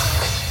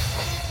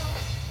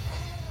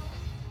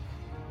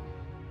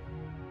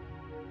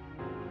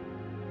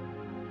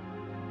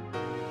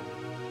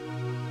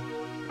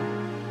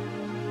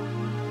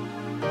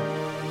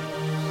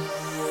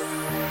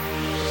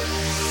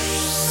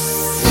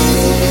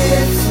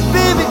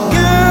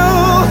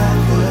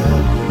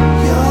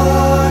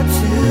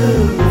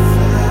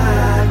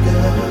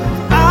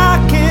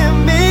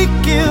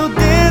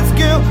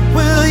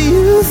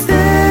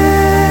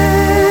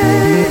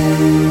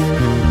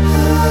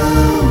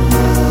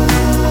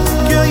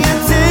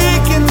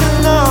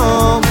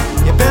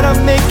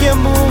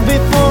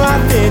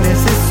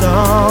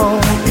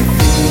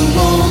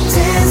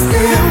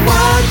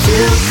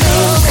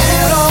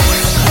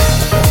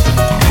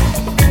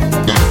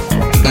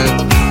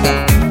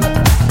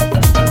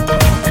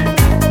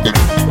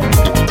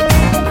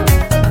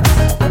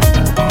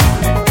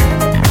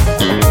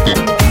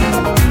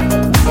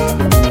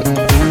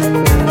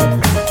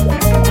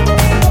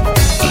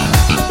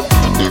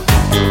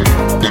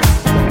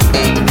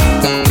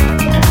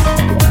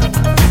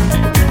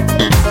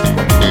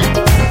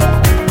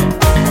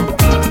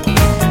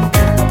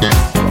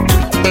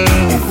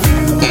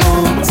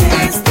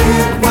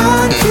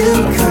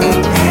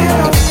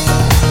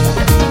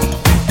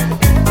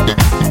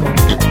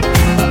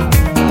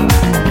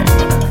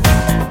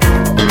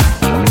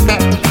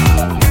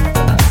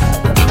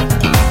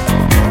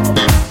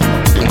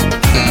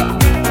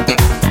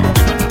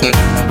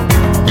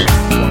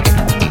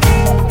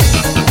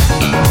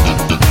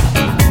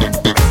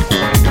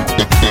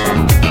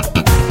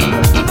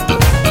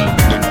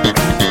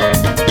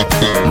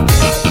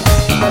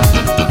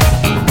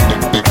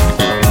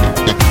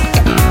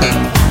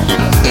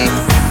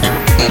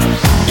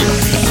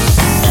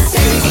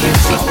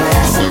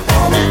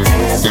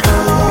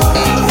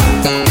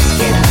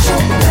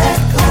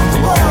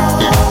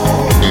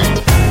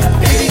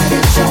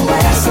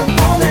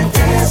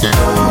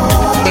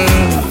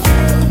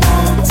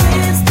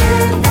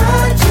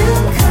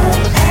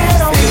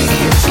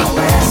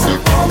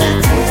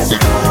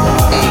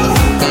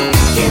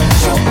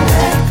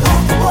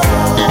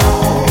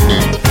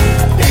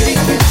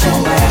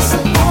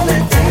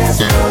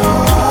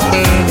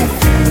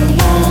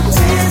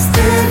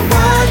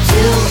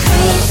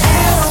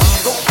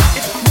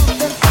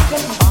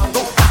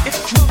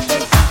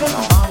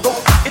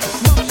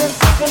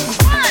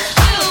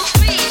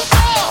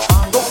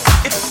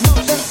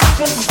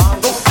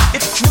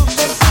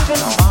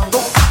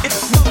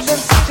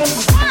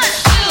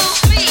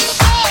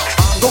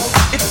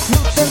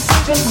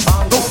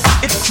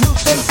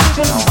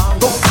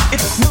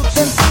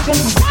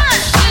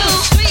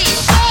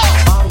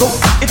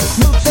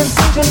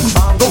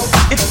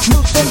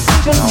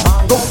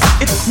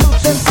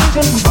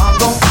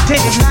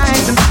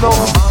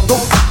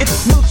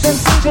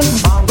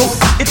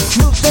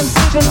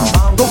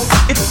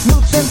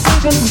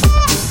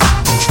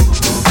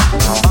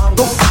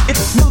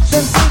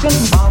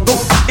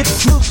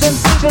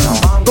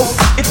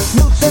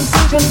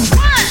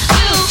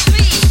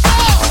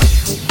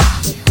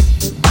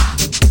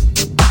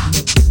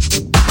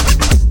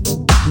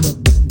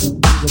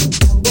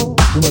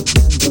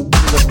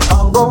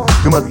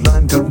 must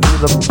learn to do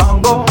the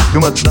bongo.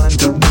 You must learn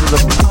to do the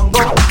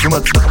bongo. You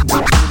must learn to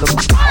do the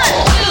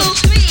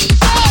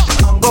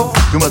bongo.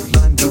 You must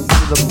learn to do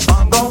the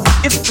bongo.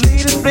 It's the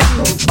latest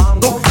breaking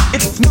bongo.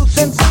 It's new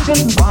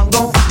sensation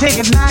bongo. Take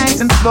it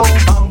nice and slow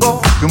bongo.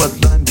 You must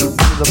learn to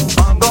do the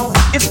bongo.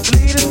 It's the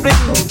latest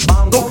breaking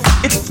bongo.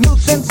 It's new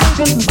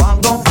sensation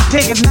bongo.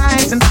 Take it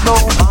nice and slow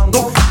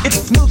bongo.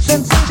 It's new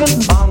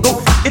sensation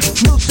bongo. It's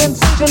new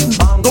sensation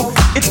bongo.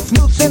 It's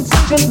new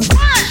sensation.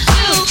 1,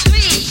 2,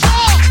 3,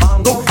 4.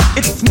 Bongo.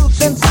 It's new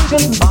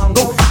sensation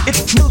bongo.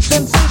 It's new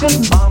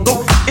sensation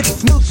bongo.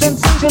 It's new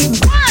sensation.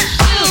 1,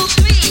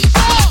 2, 3,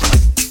 4.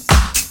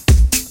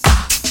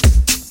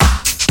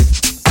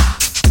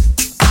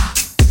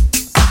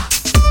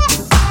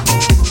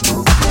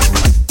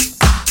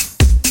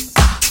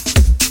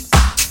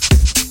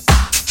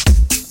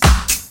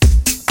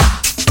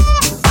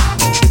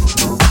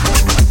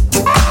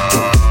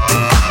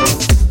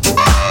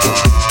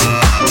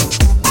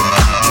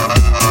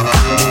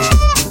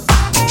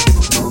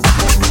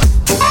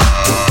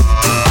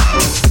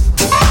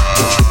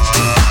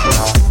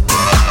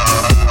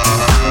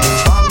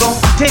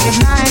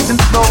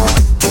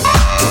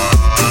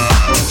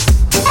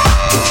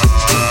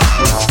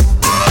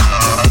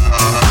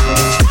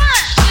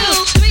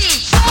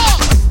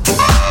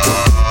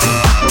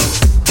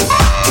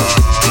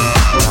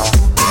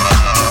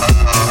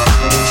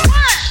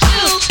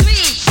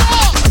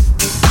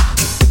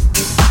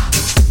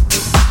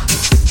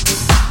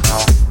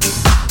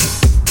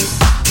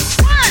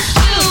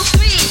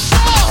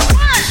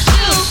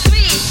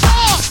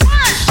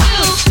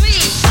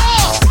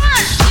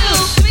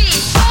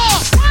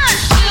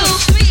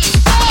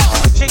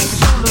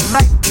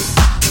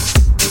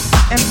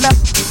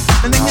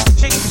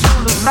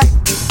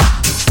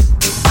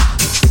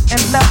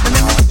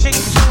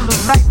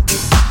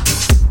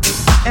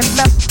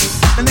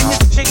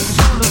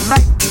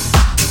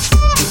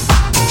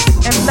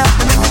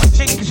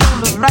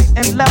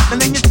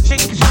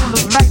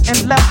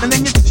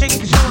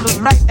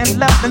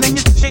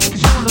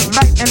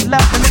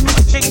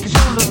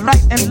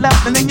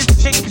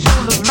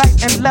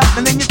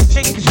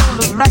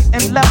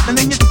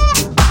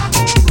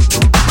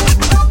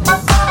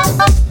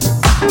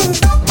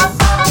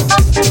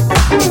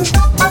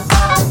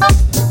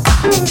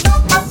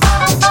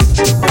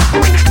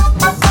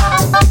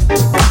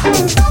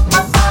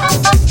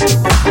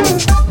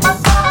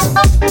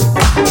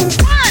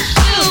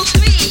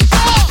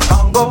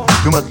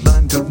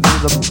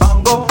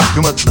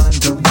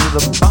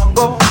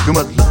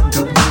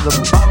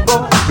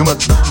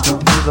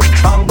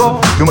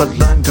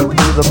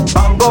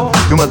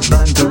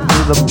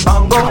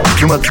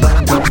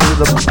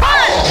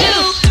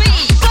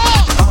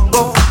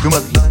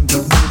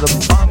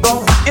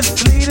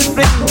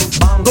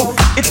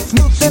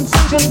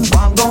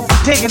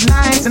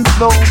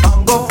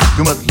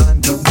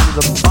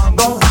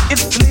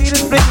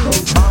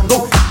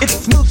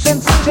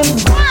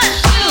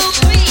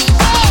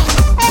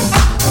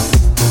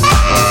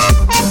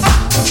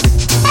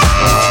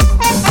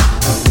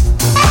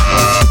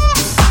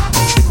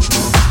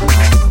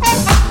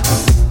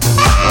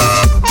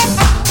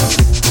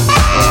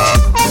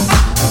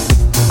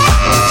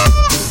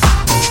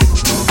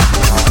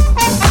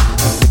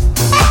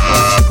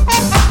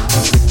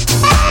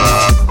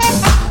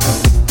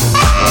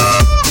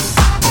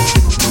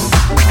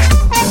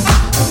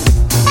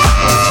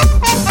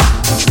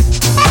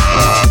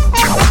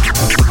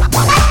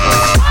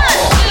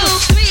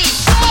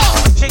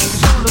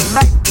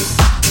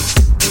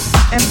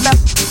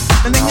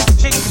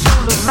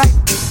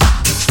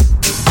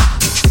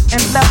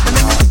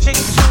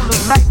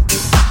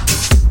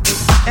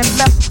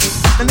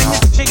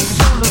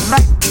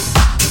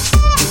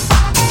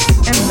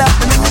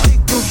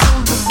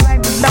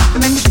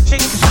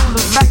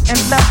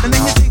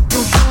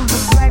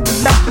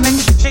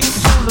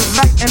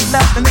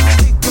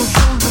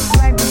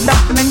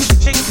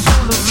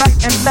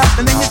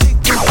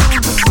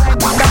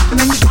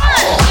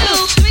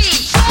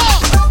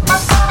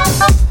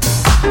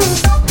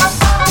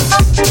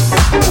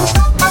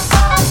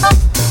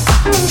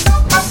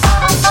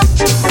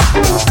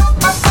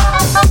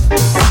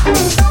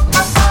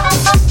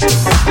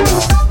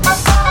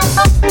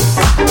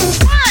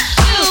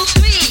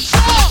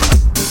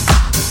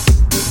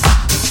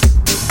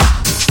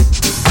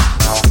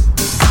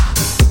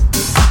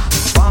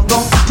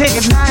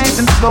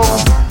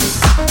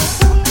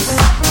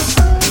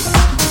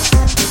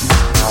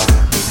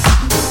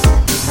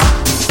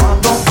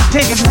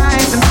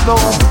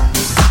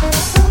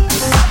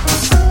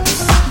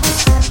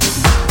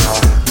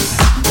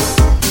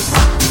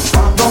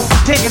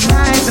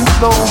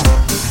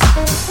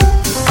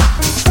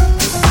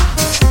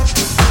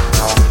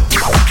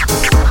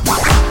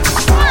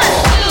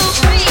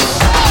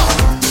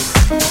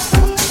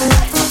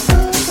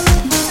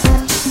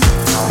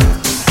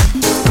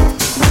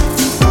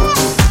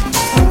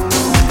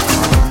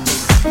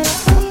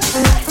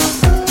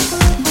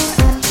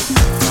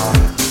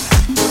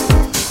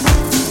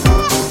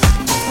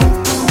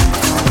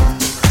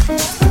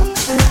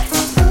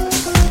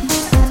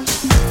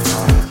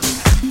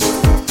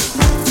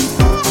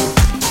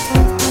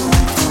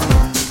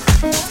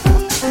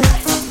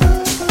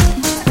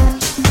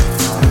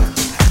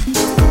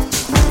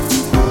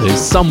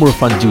 Summer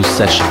Fondue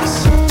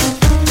Sessions.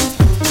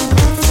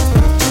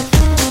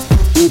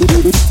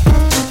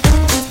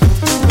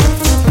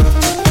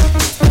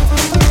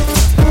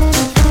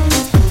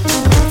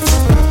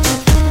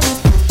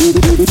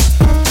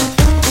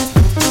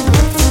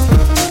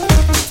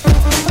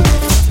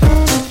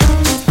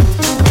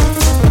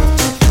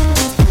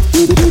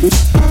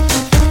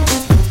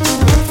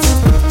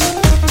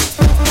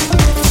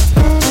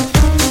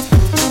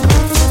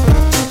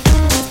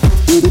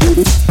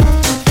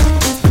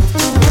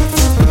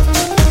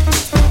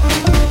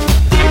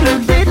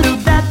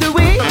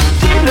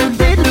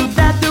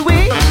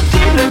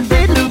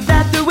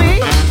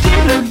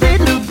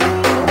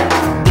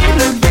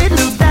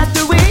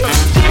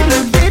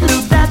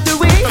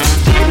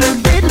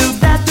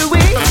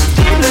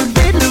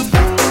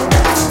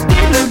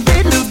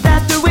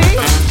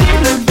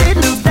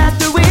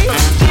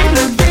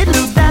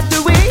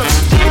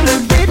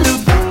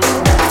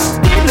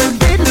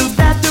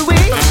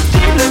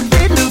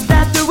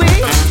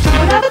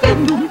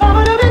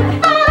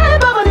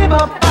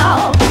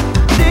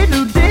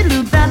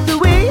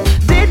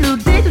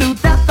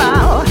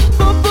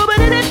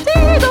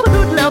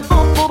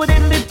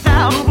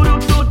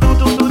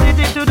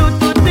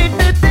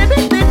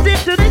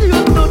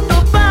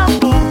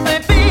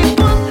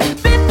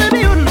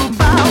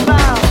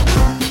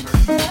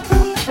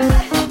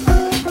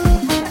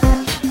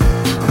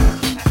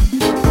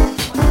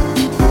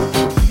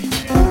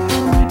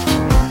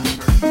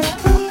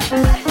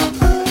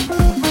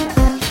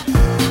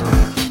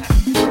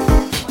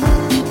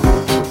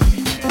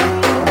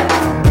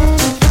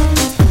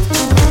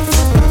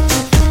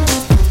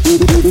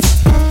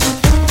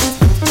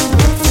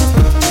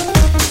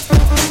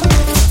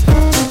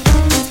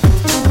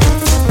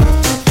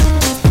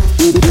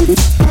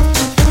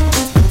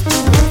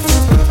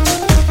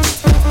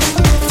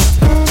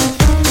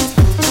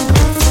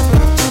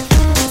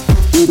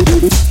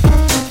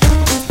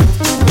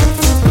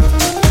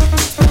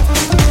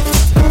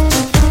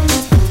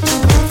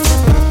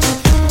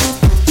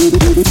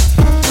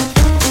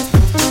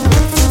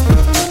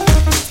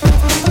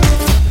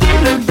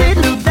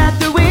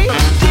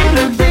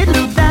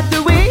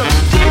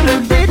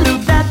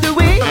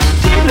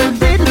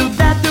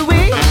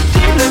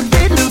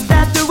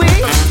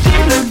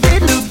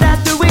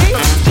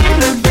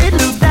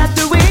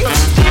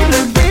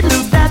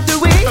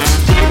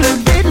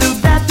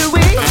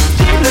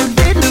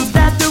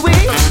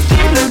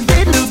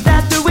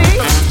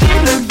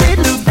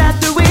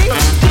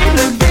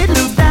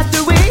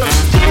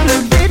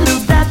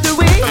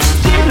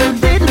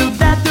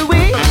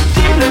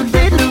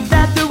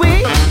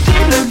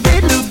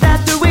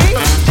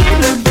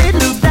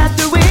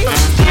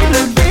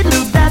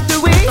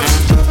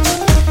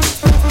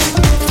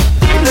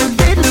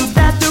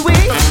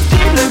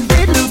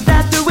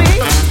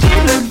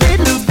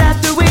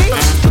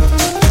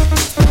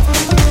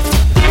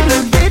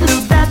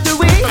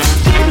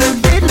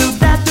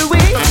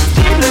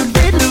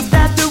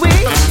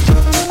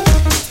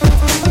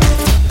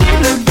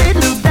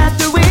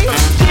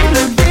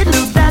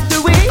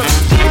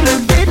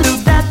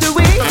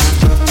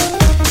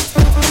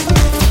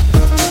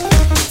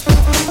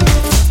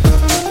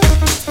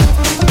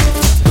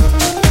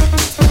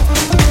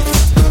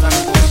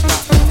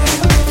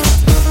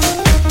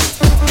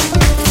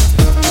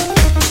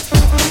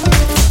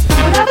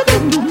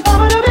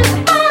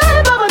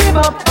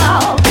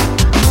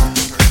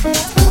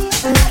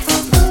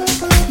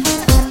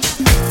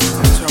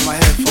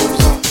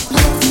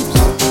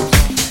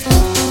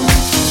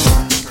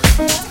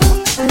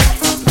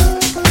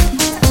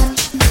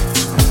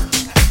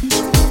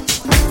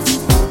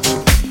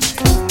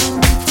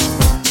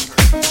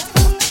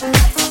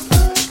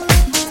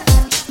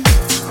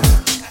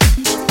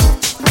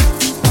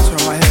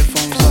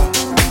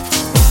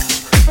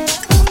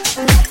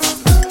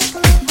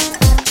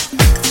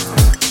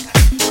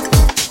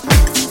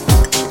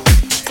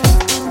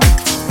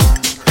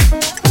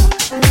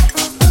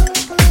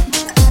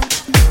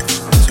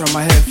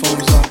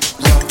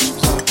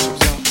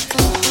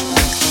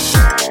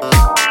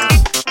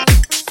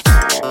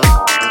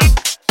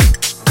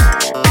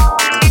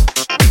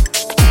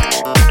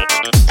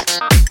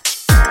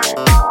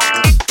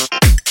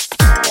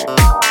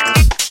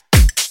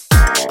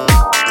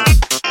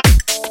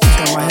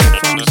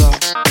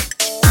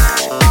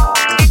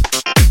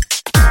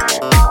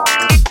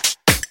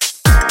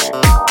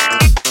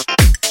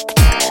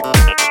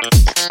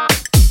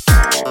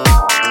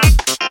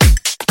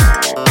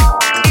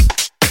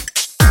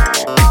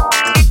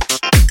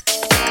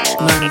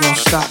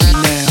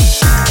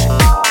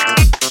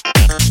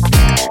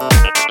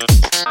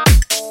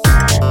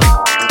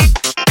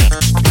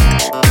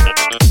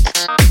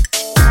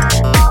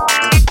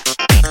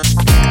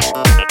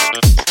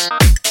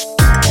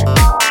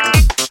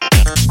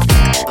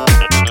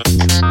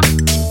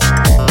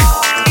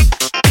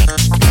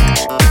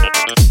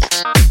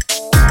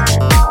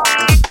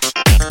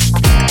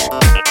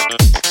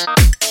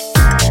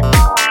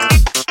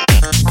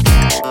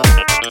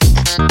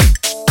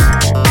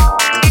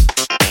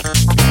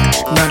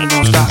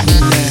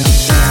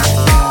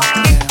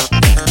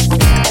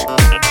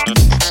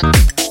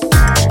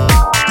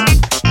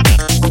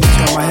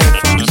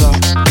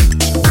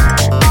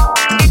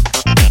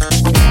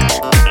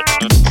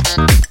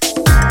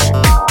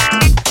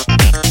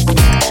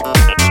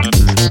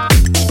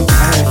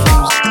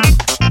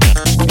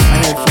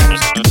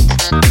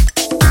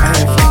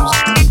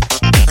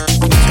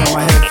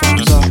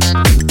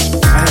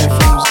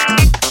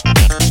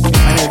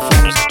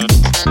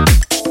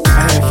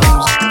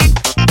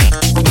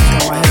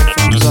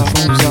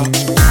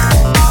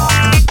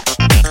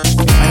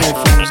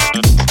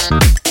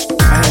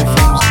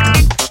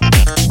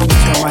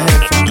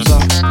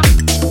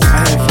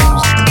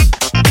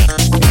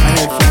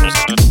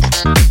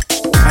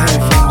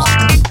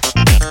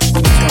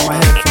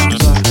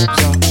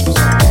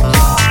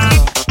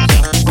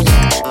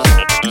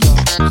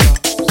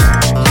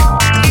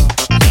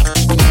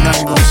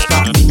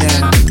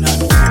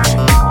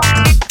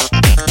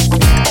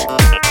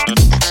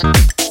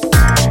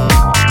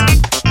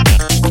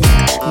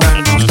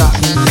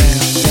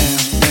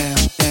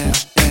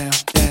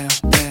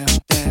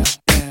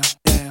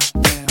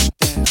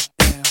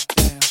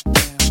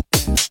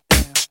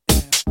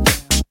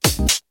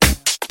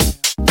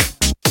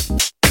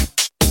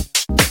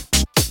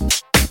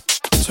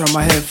 Turn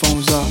my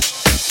headphones up.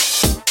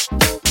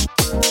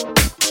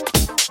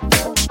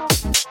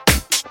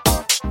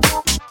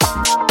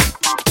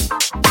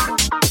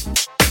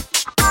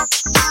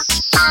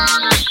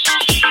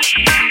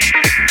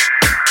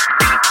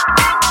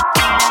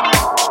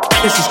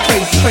 This is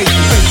crazy, crazy,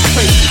 crazy,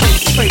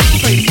 crazy, crazy,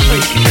 crazy,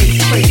 crazy,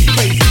 crazy,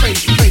 crazy,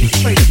 crazy, crazy, crazy,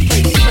 crazy,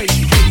 crazy,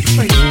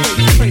 crazy,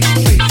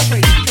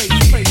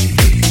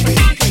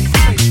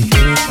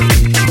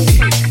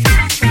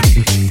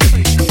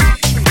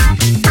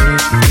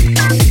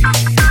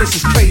 this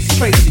is crazy,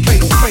 crazy,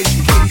 crazy,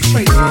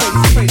 crazy,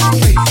 crazy, crazy,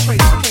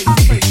 crazy,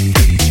 crazy,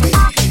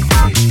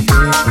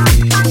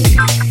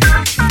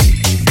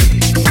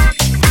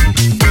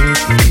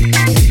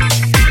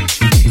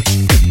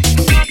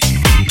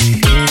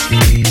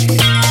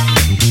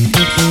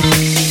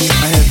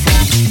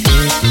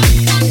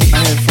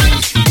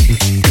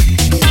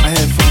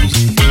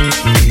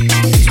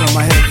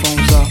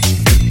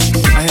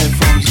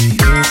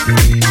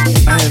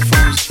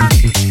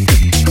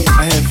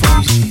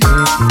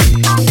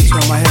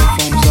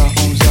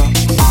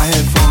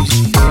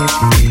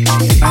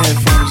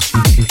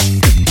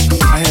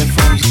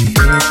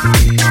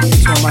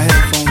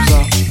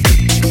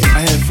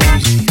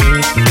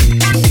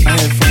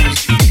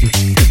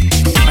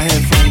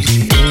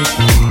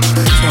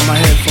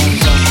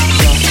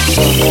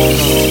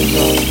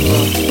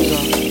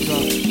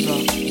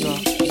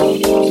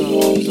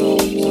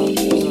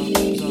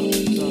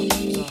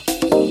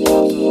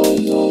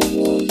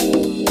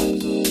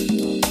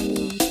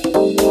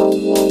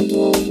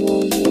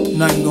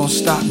 nothing gonna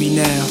stop me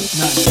now.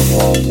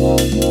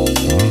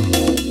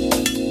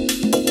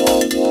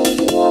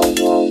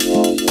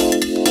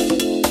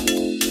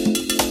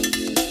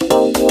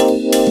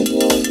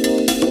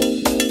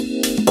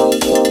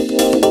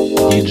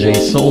 DJ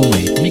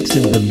Soulmate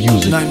mixing the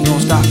music. Nothing gonna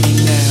stop me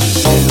now.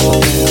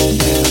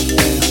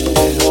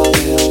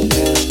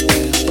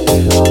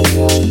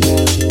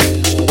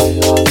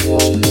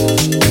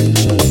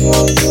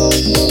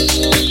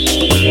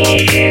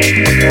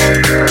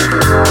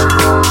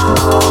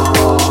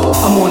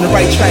 I'm on the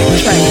right track.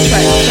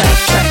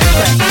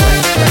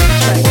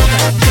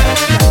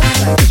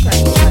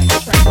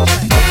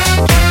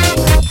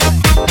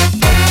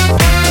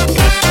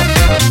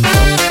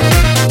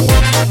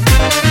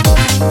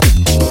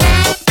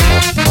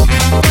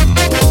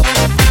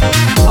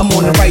 I'm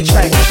on the right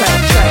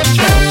track.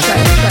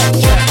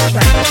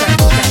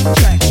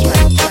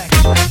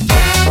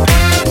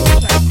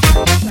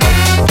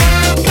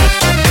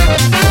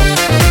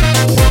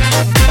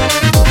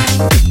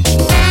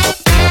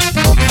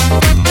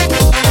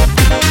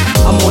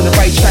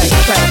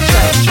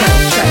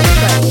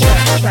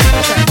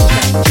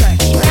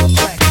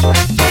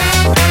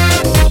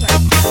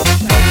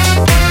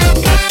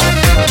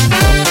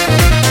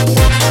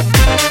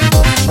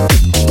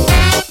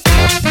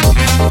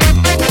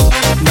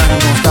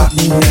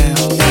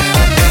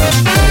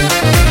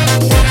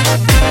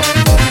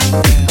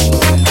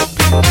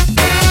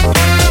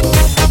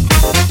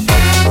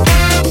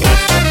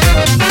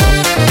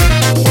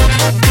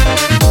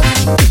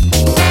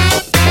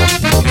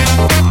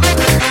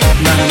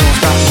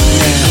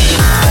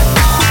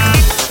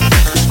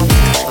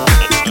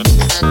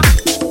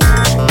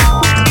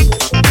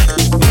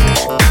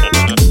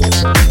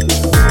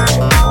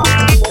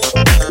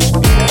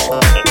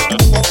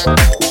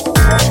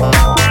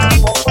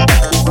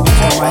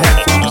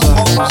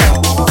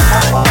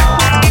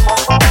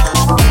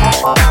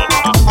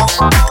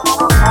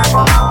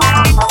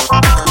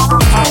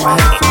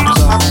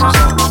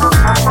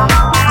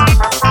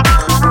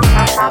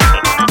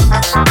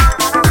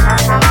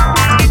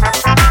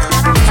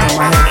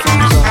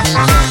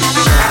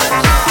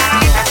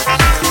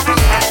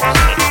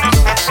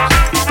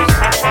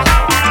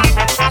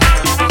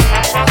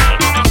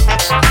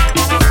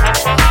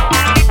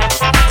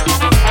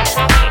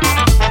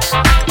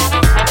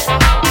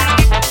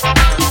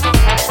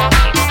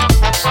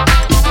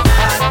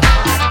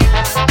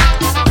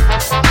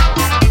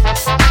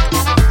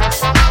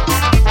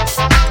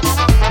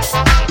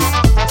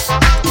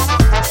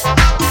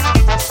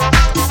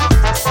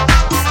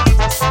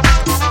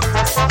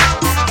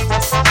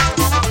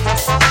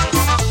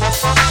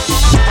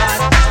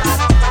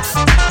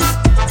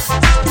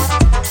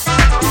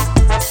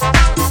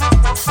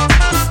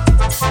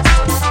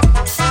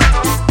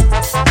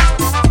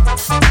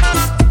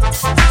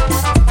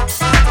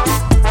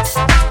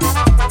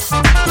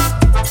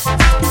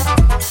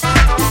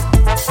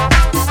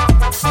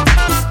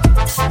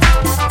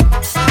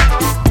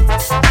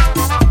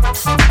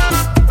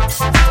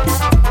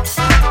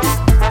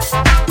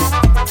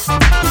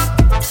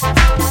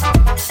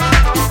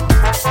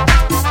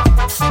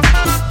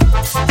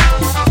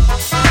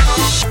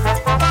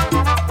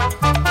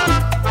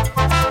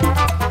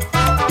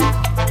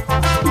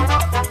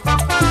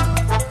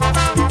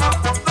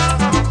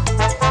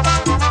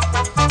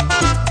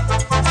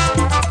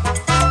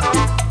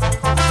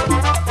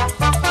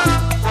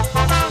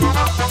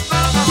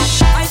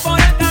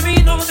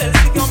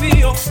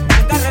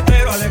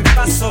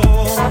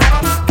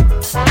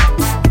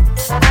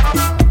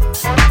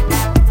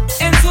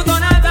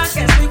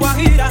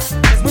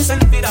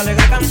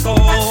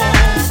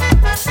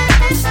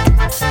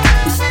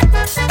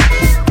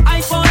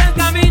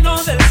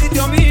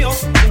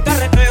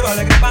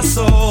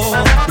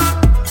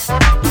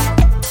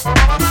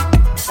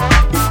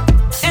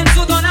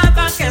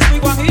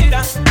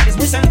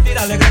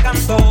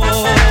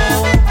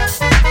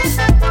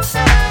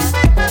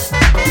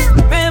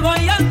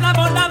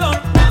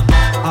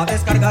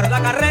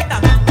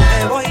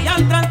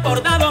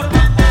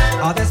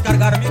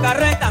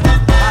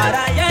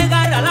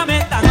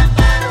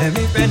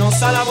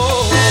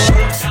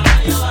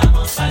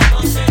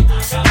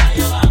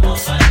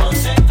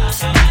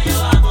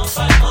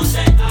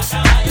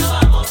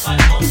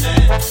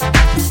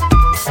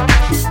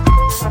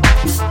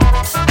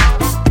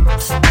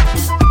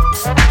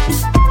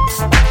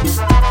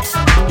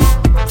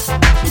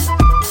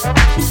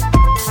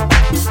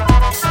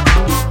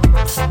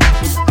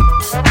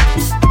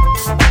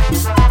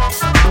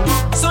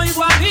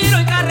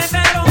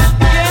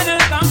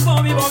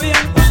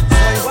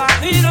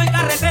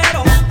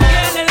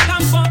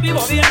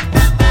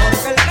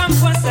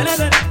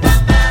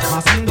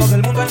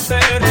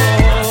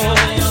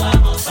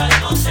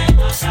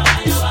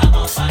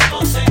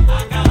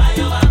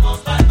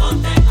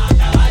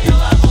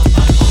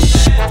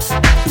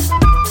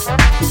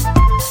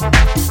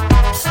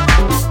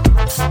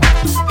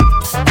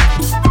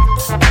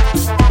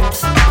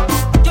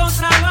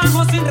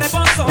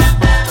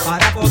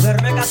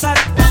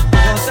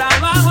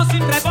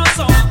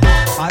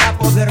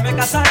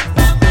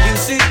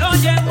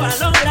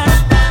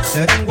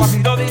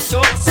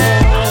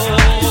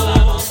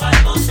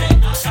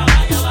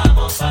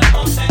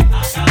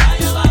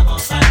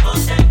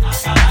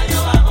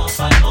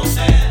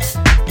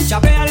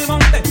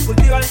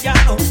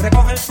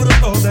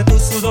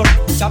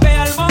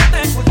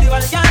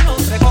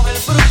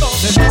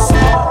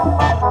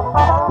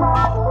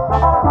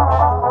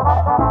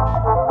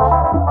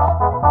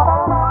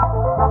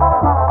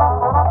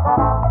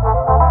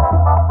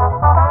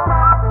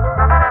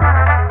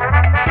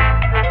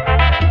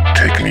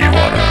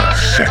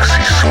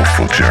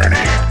 soulful journey.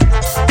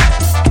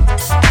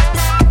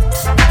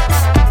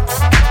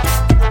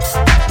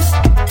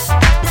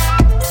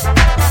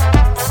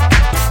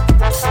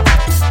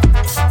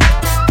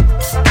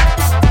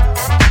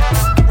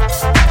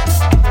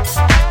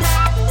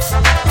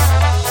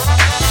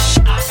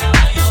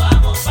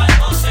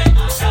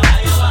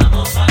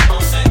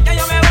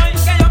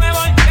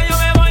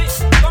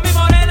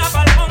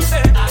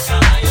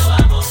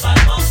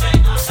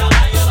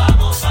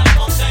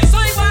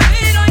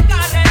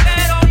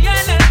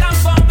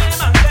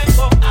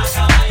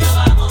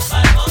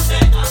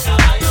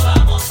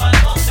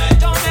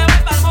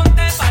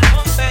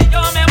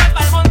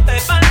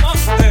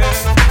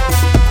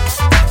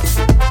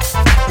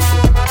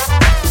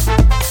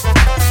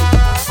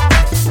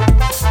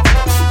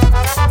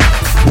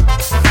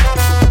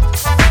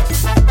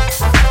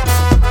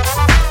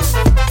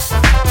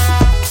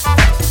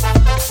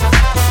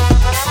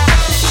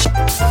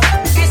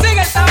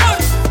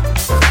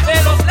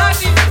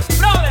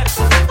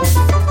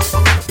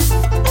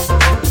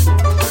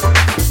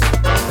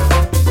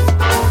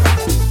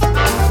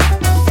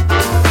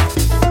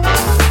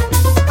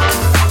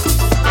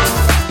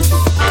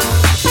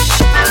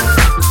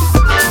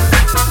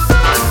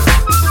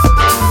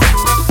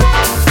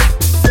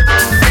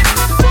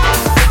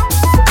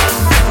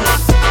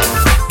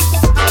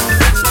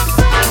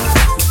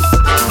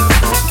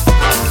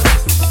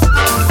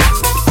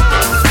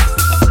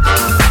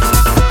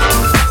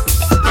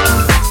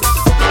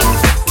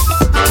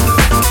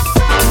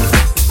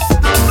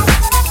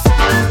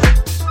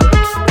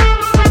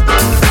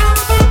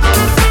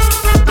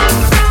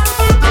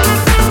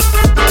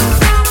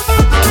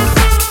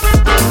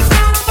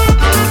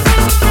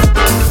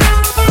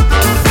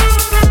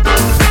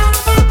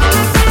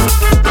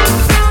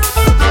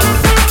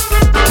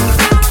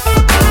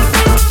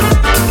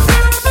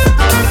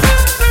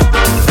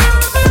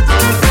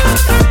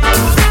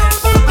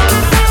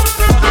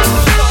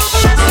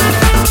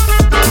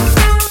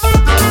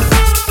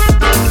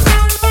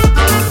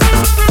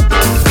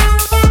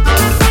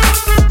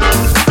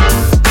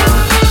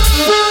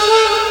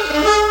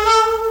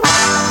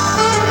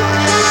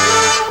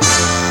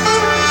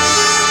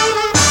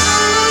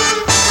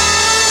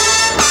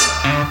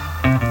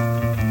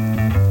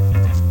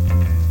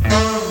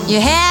 You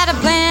had a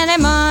plenty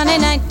money,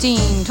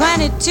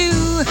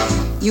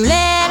 1922. You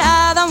let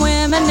other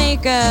women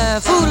make a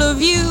fool of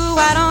you.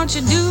 Why don't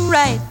you do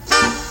right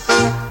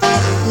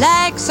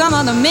like some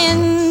other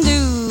men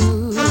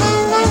do?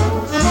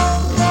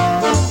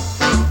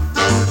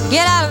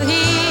 Get out of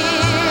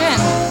here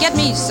and get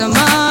me some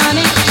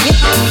money. Get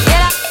out,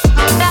 get out,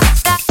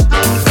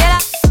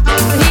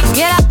 get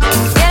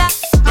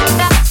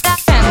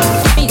out,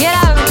 get out, get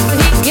out,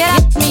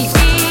 get me,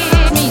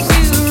 me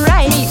too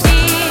right.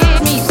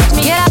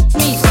 Get up,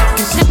 me,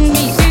 you sitting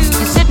me too,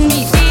 you sitting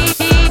me, me,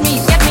 get me,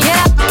 get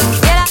up,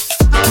 get up, get up,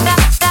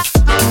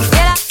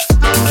 get up,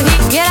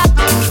 get up,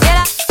 get up, get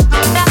up,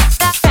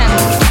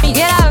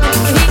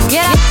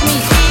 get up, me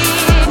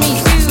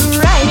too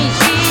right,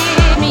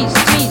 me,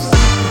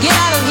 get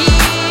out of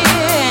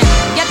here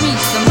and get me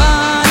some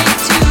money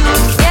too.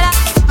 Get up, get up,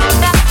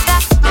 get up, get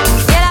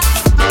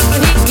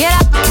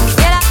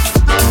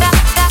up, get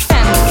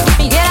up,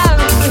 get up,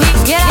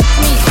 get up,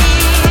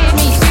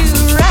 me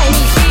too right.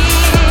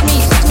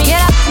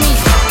 Get up, me,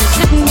 you're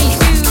sitting me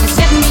too, you're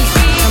sitting me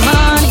too, some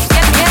money.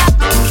 Get up, get up,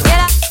 get up, get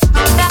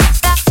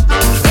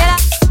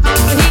up,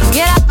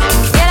 get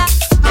up, get up,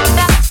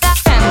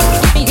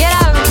 get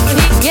up,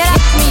 get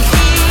up,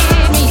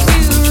 me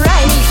too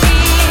right.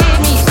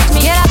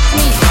 Get up,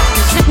 me,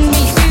 you're sitting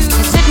me too,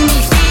 you're sitting me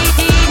too,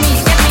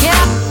 get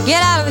up,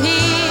 get out of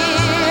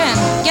here and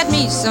get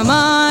me some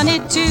money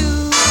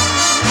too.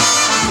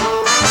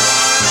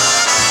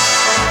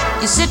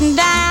 You're sitting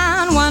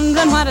down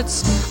wondering what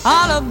it's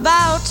all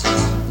about.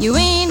 You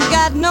ain't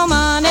got no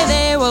money,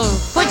 they will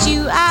put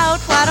you out.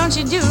 Why don't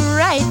you do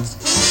right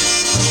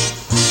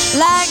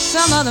like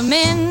some other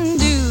men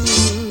do?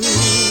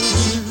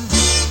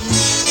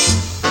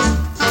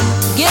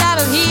 Get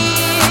out of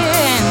here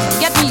and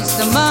get me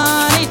some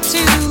money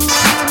too.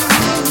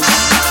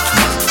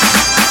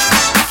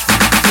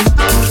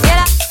 Get up, get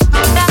up,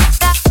 get up,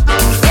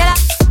 get up, get up,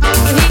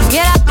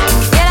 get up,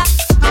 get up, get up, get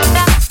up,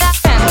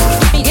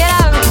 get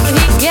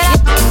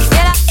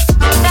up,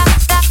 get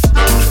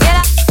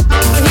up,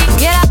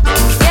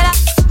 get up, get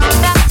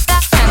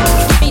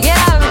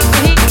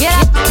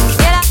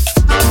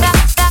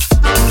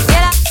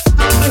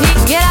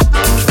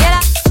up, get up, get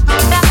up, get up, get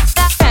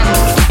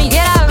up,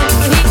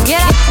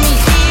 get up,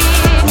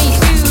 me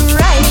too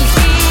right,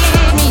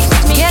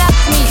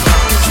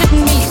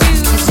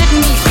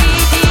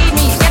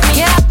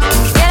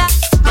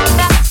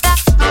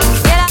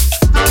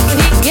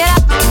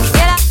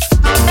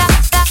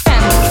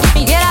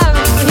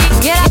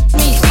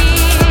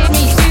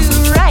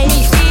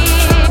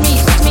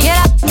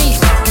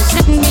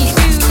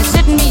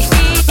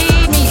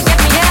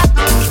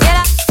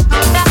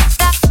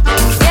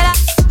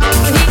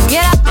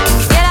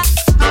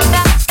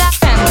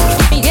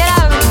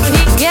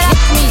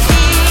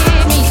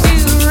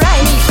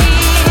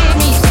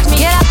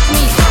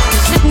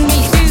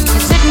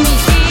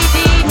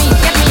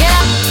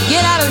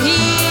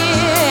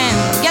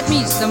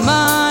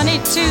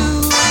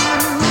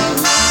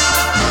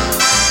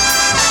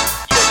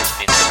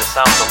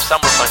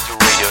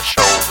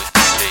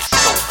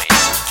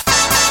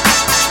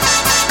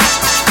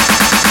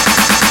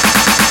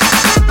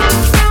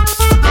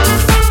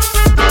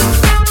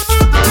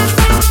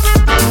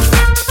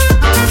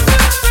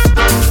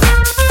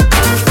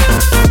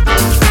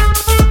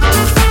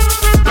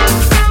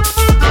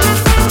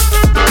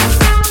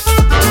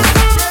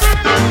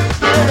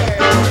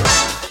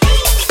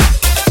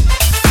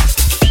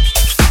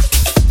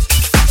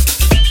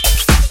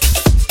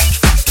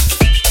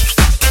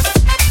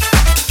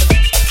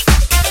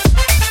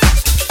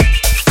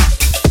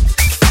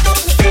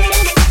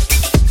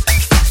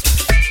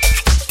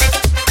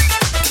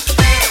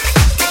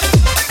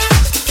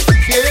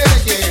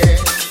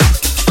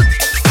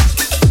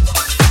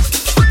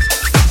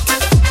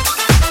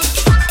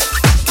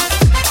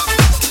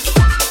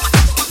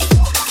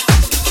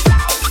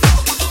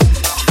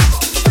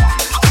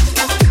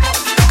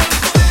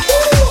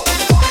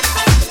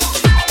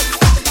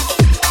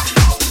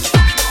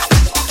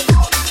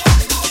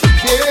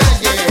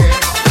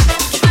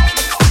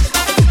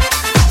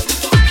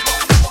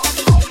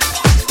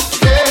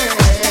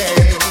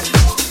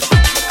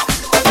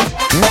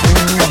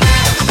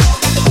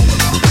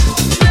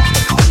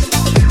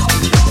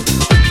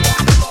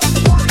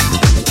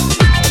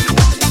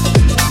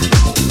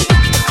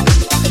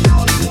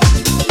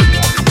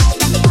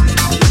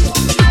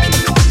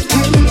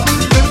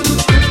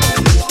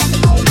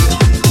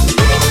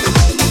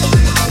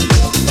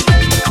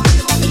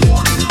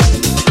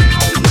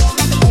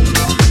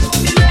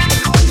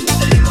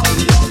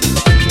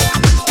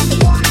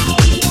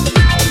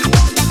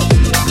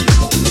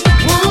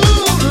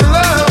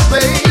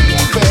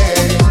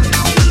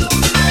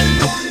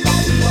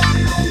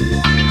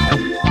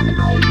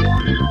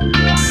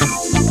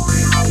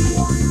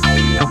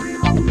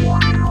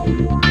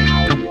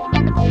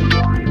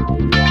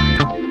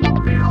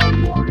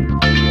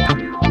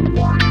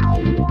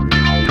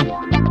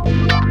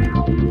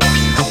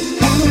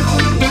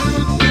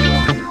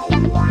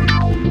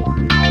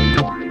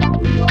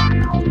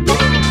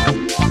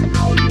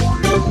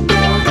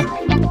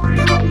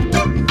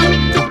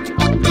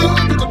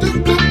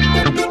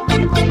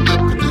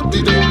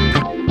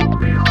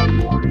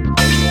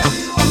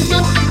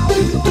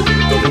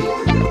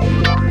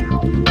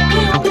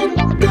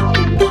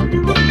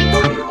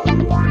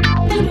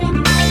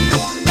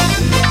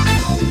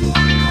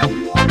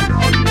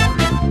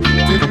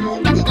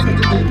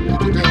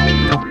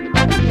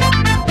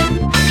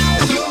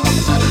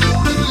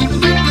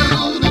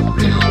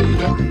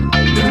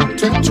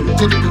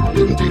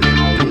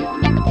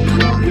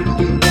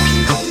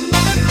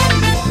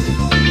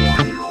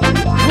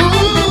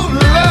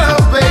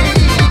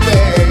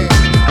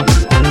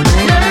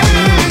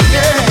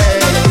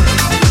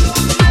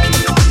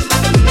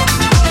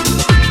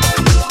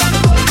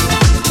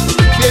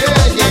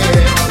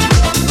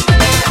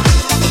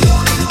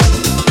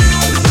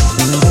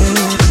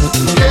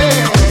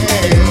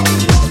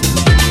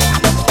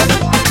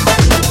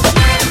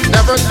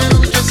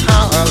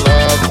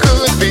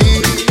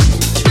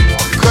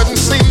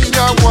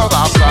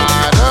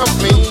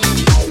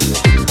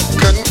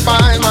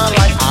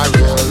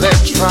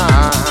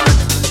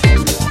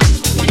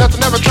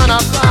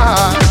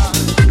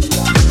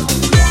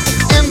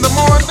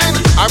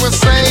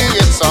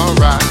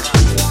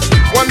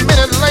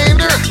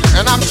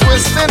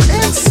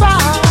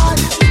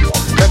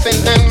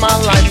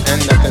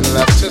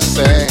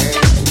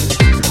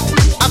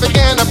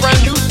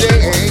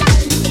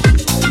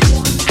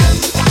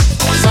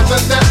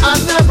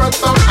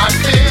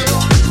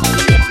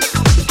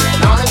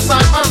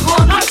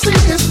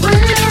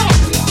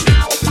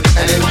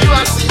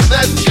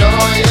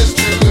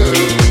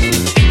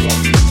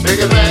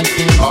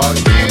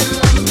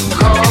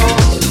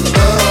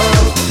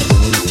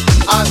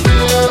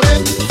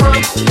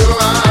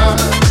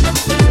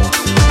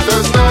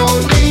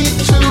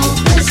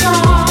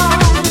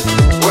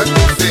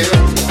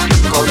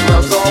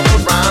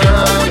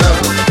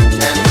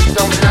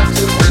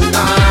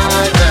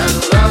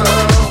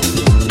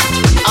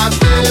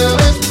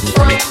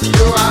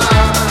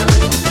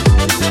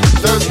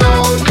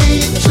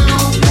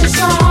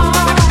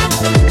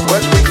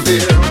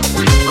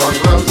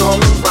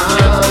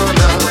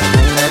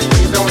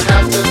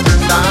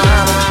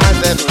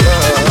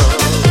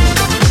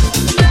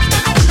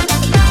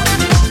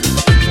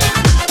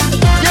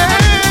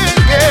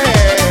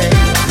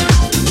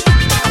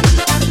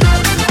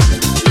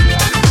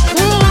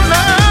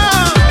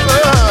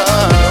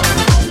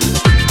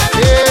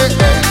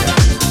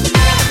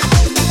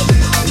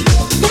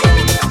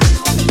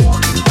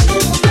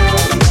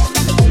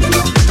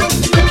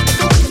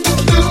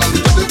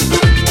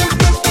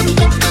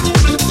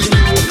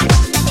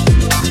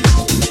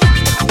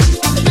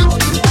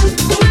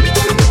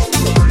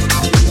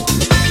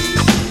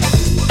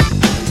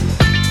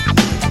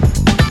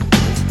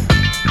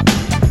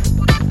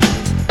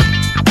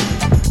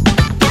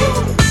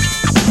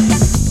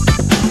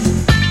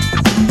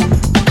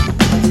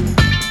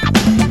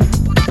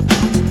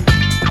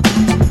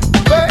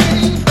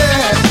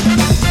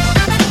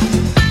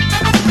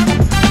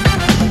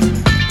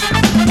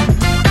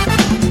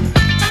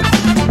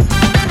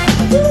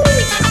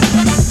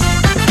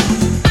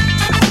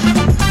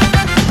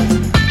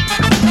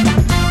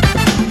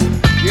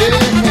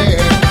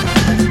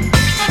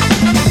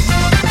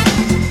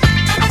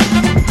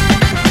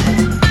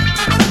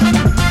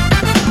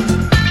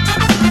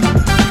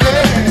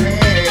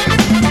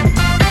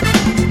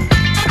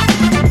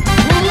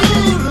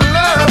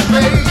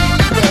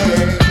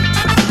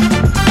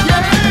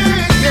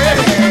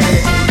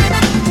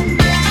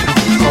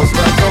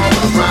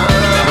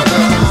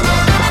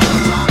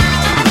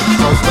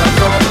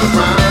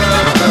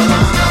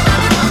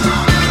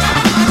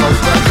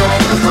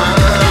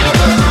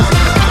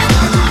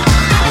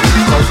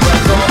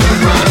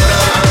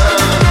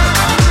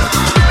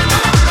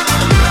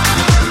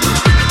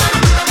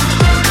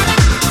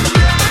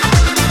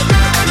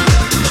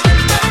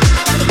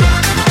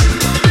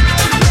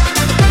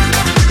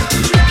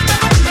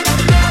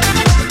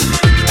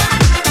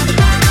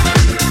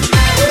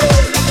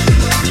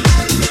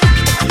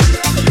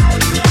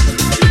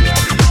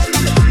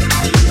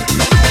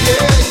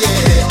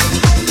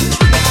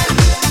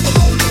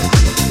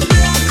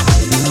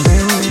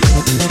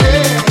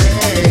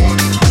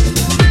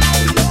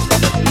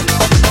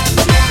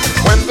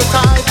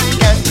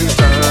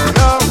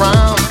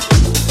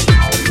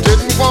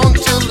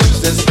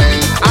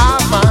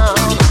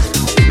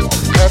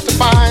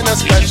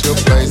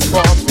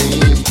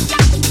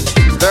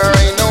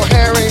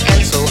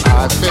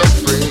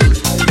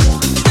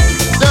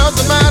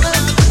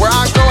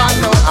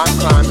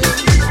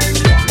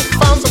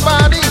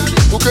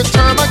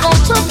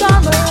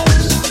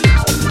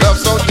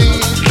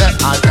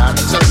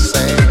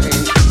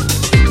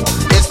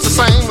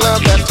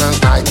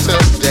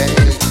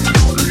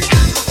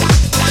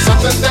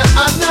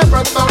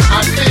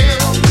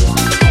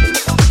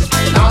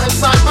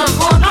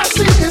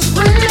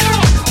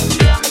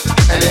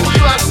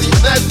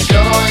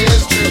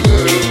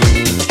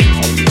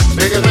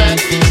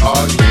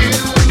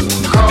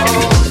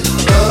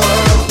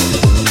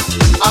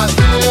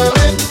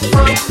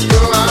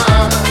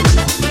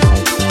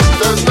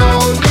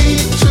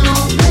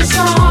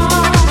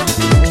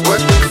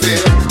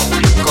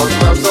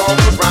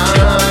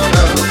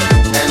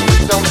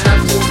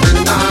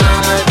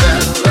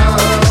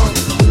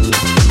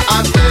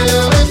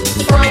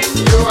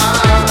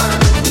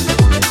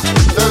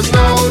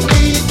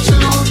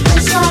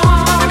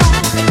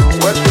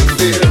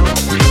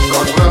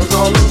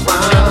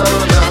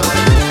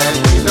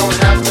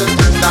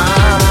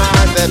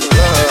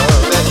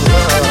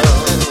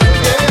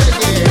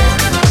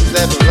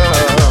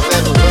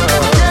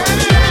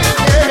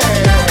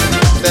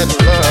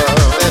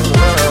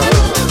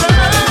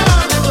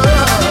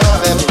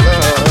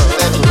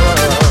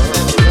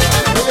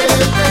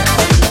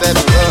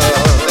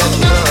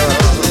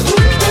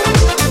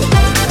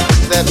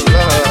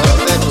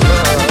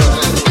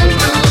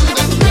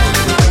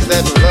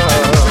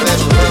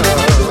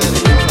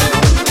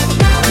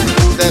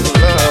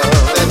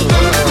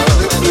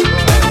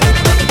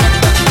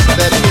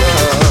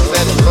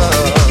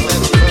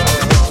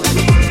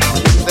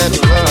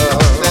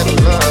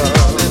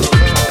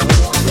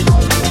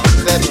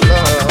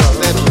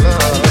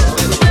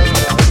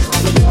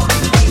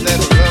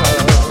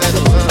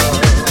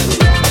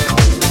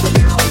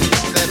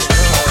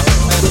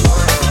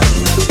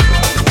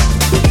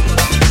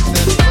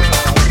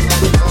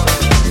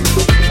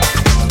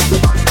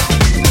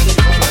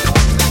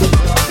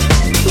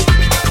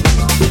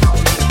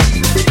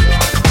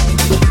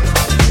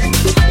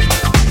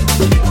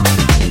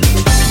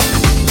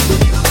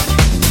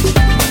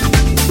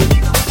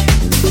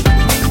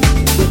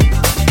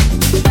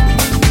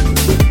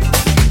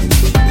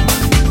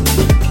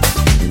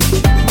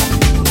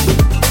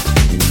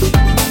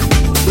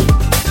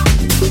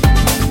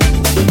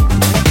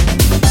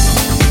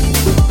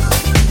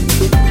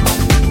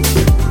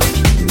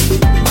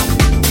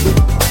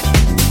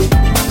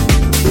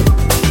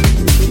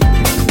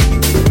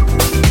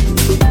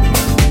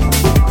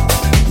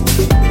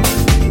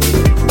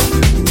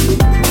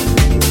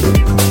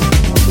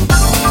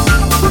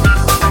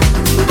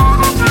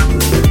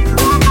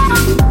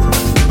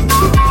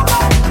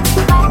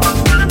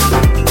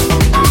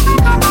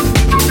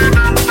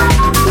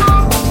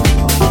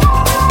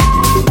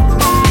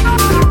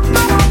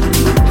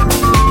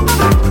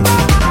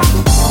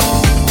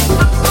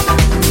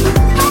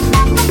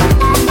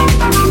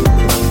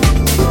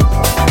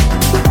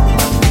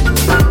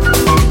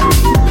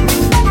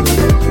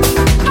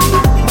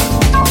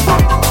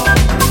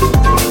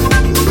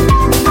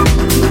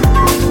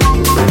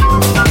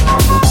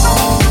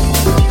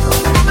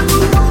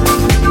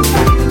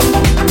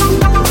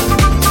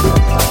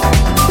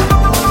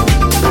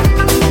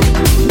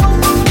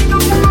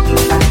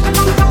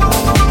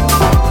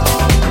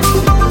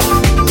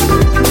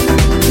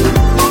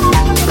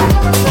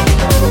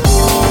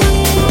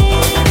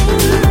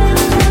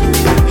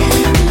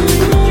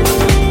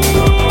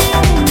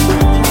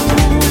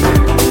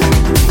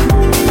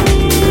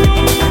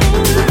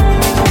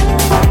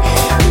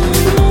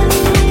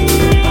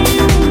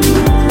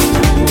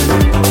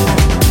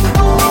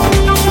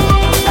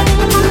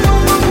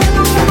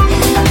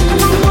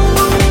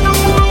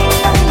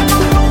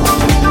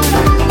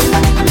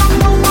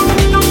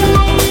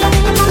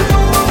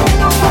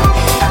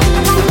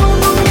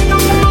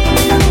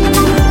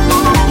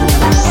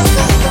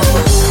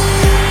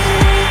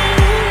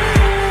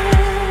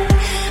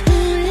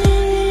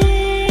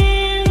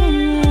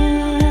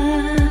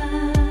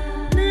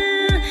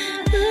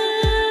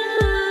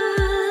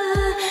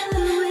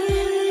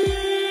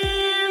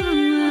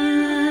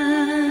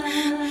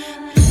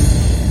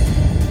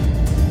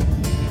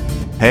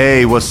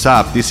 Hey, what's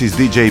up? This is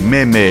DJ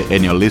Meme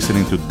and you're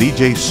listening to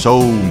DJ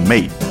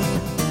Soulmate.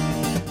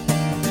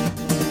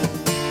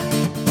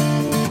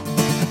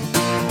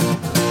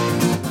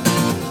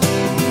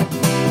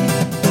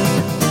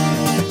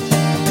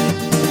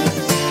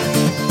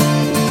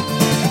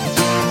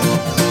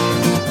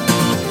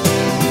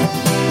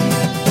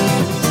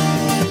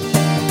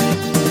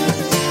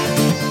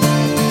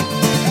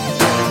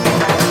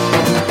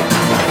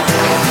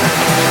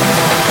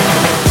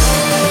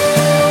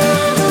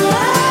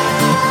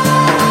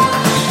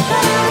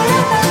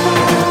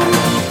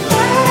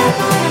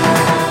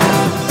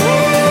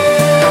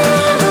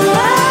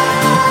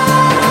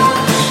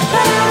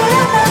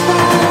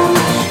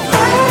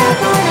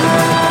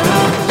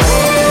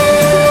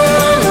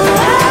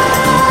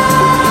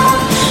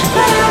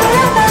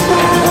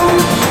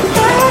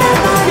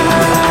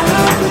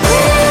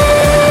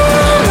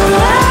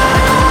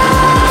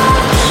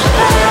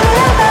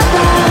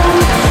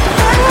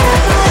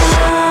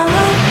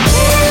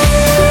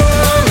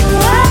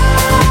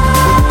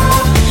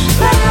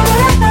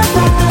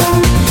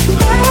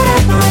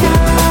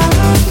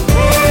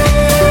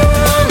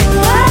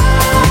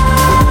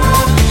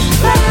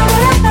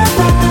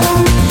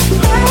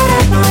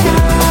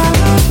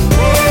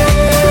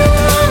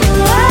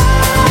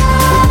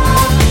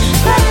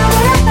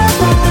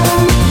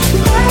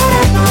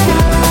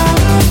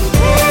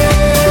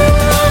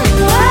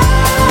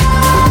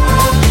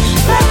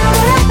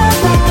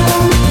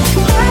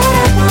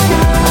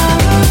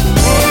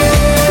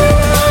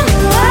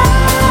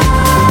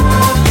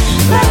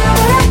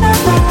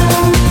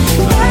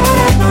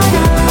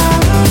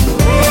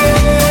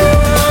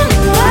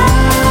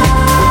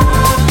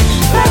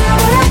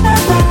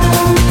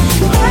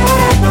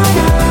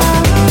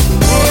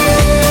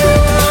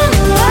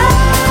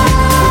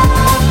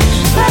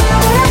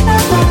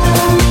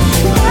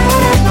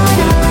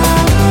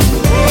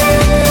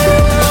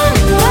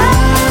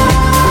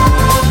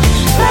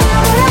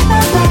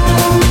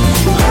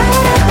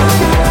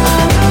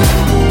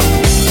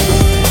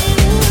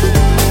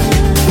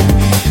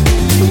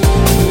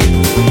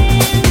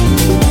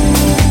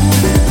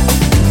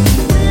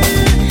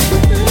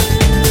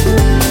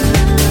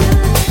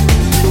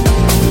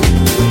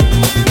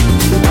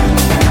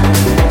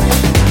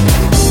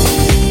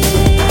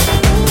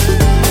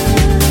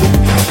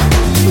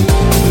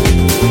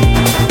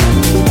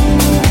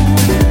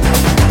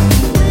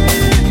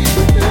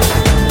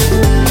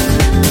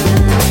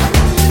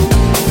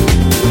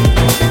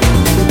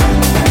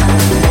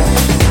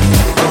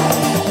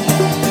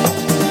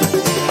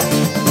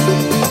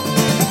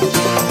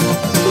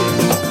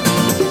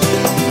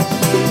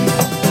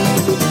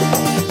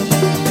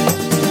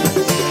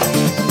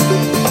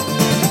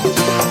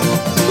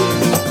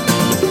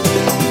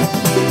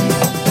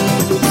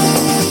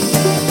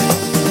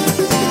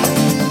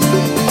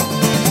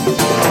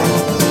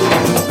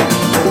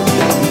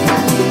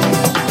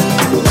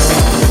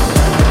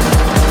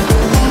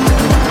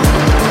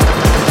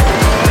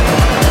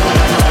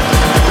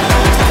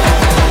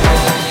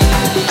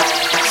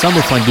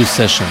 Summer Fondue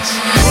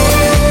Sessions.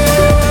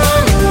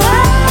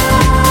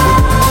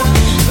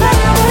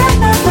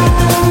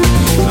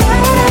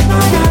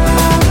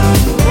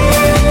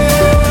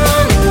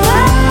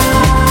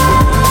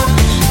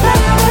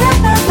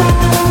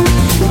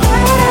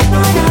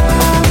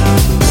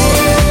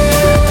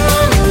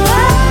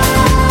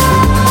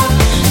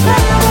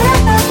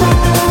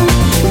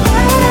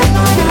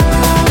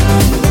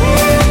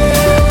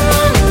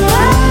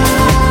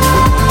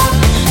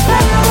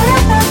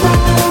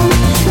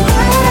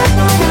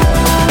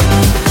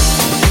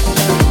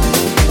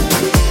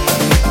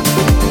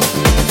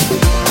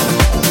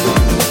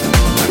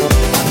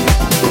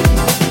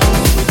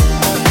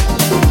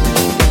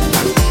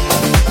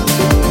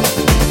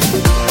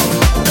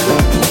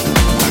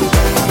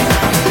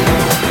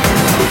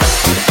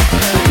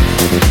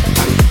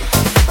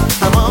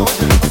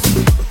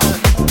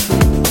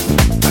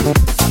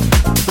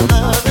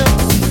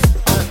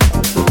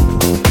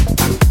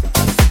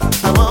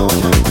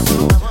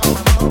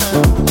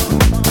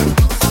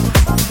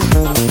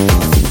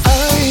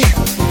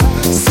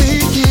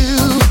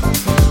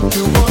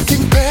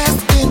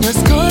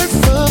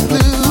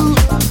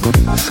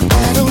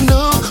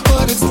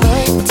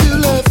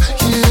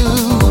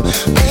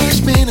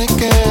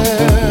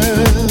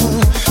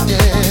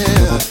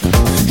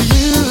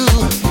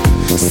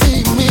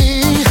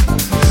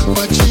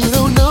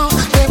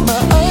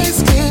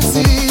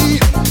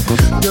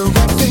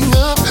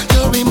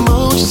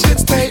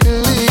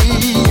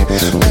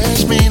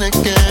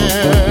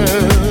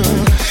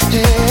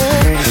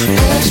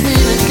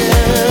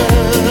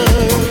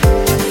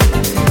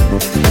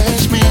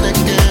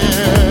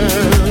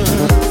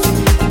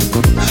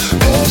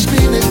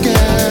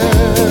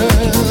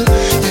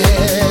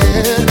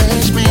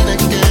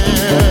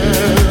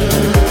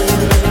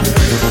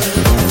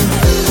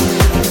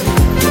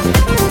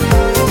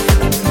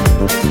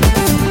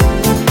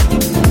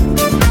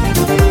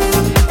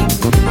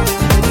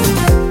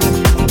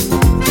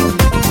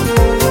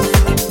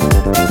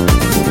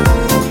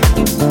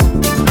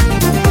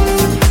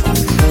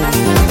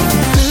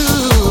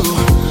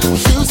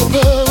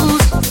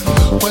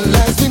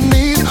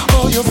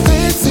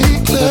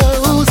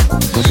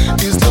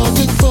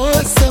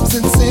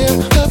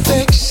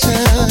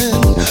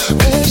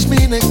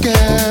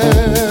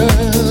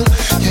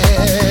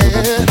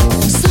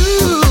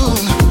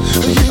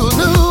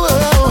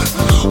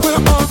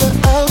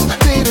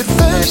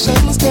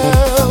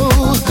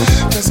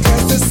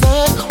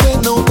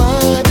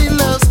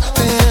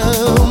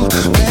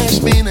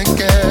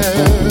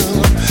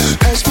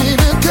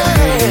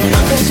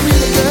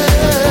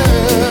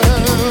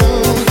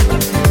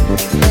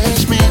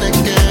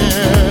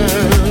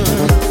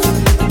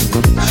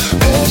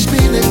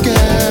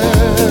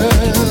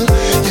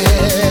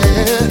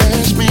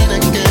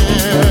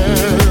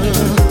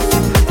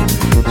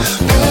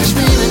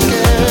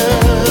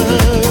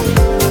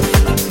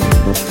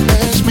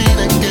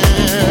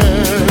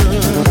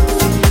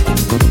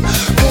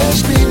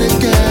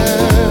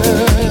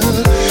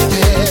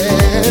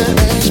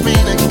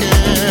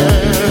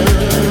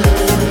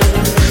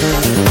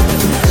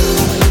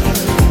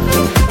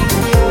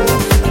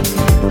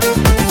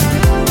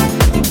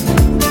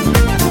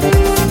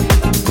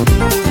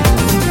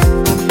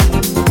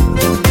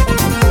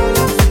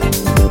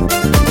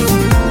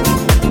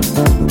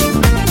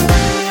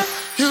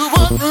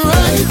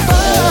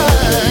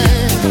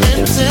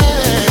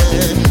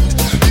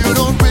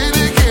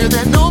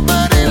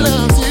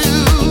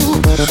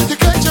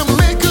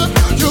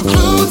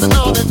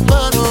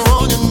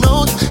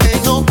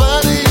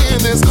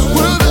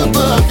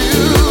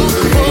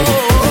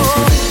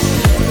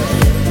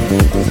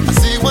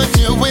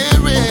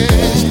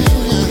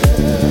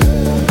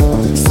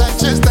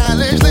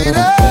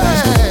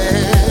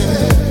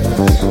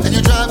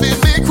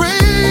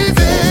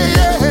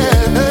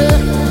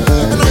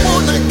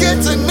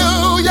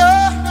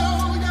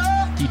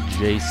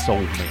 DJ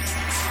Soulmate.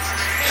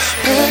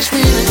 Pass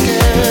me the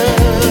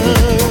girl.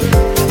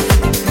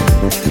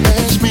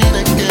 Pass me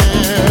the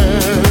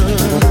girl.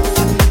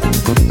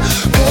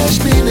 Pass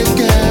me the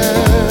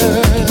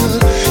girl.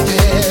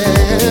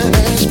 Yeah,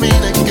 pass me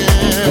the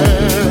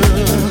girl.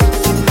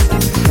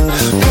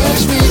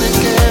 Pass me the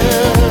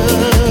girl.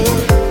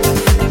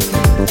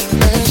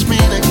 Pass me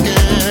the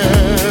girl.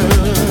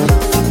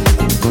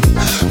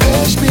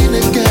 Pass me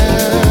the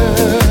girl.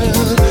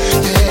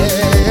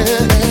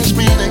 Yeah, pass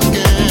me the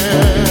girl.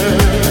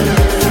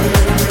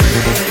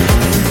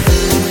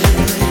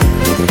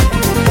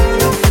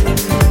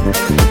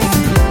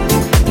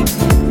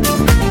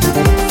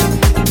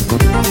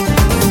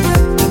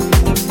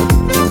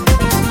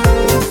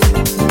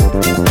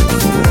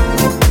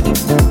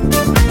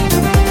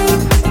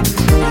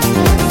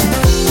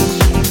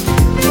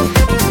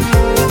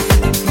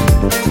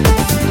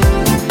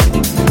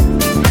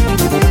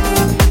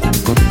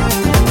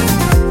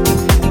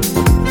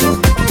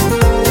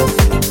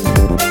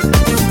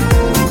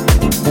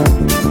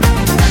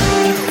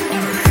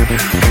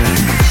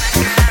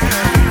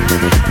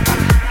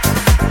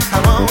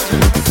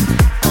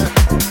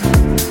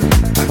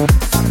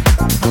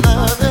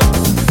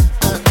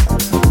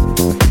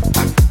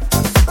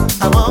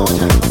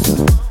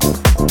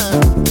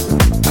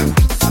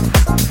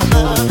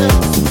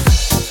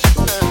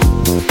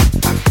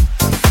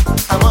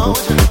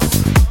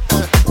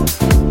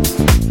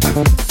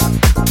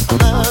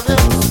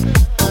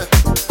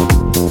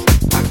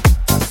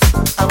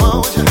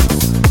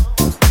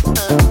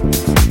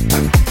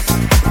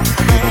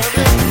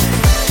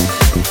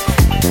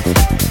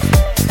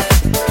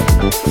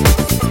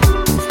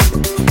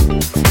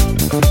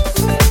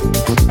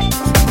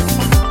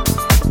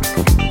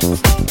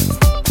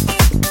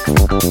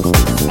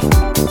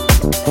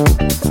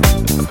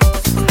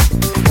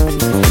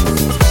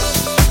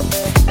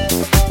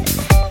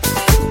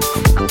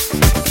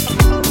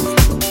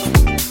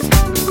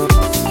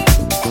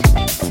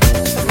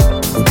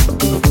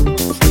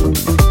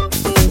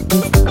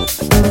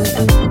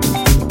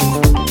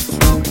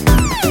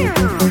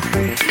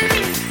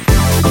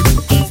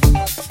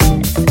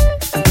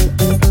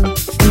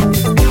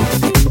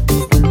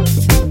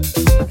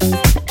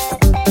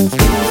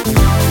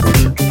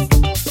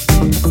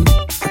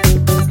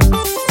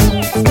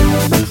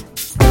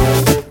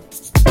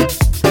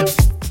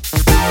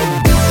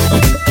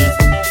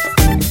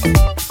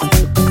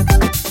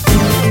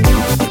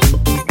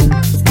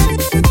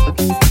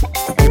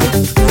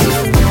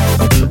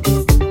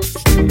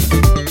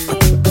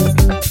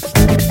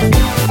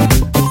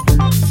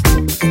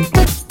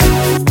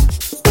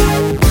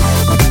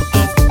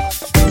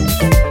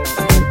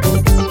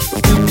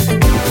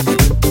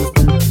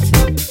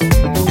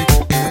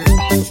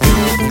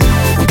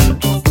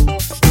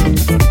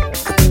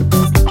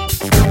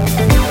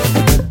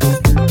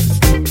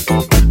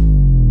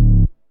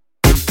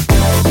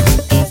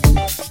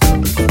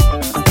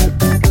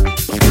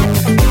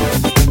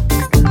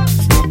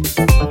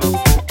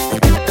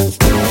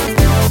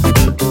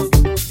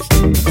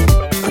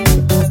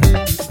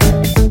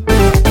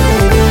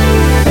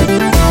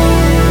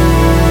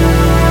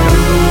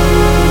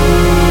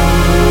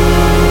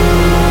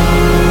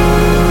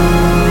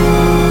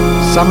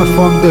 Summer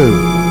Fondue,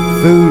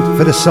 food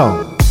for the soul.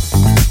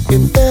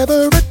 If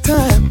every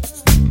time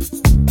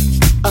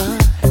I'm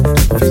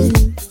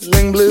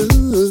feeling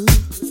blue,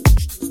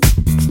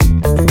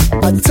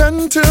 I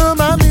turn to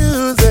my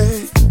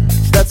music.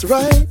 That's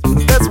right,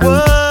 that's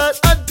what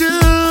I do,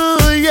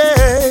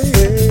 yeah.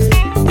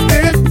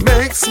 It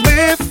makes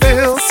me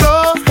feel so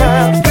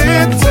happy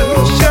to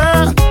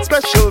share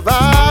special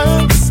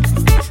vibes.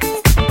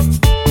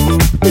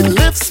 It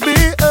lifts me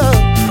up,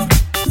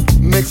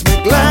 makes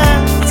me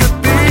glad to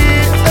be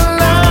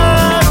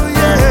alive,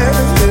 yeah.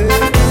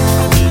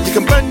 You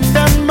can burn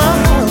down my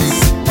house,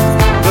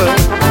 but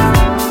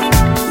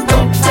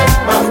don't take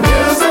my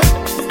music.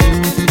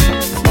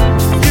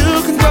 You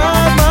can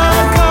drive my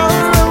car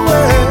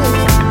away.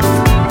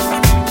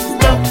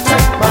 Don't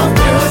take my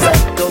music,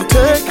 don't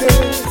take it.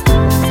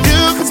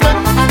 You can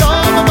spend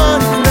all my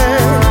money,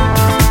 yeah.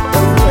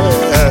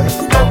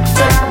 Don't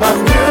take my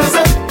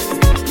music.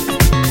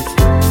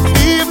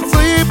 Even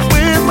sleep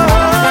with my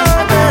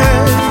honey,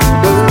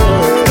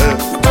 yeah.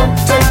 Don't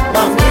take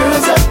my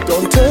music,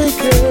 don't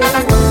take it.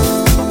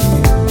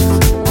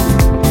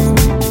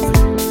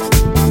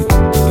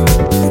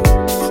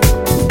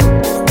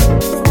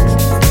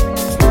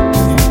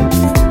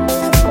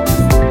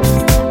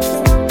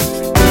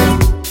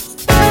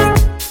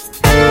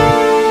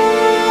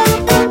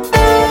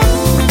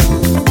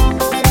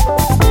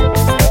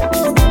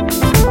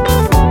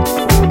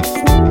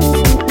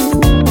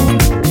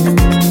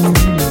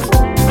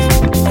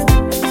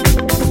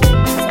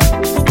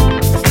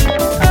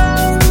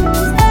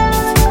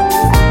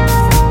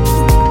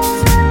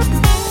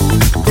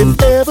 If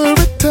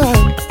every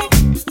time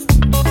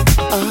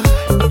I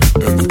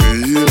am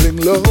feeling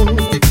low,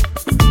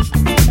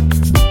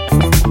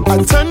 I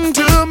turn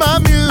to my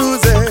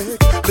music,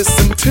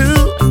 listen to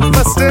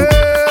my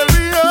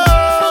stereo,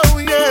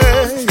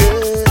 yeah,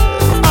 yeah.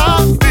 I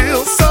feel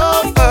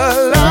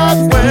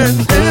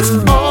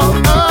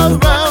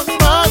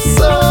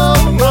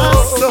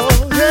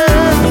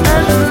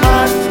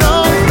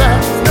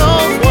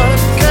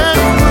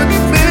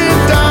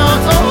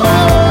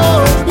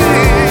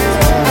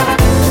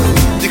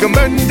can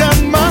burn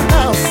down my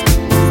house,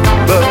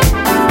 but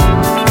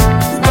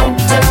don't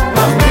take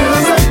my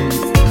music.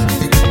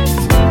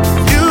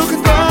 You can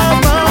drive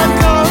my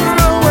car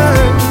away,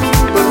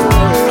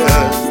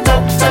 but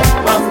don't take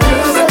my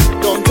music.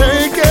 Don't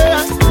take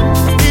it.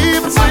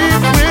 Even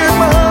sleep with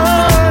my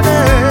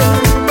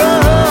neighbor.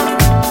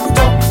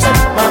 Don't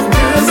take my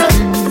music.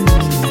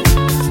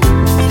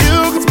 You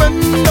can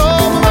spend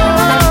all my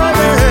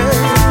money,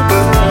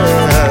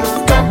 but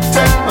don't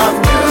take my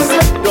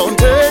music. Don't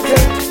take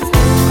it.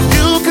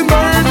 You can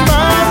burn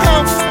my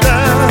house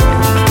down.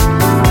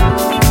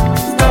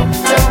 Don't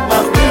take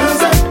my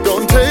music.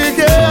 Don't take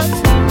it.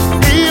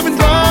 Even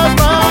drive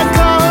my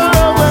car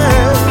away,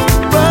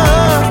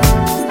 but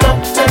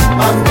don't take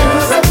my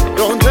music.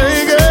 Don't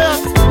take it.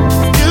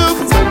 You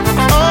can spend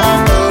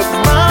all of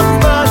my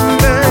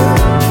money.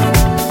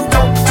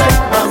 Don't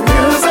take my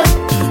music.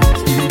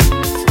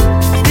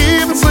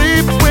 Even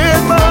sleep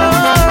with my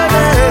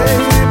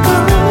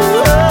neighbor.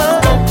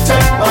 Don't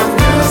take my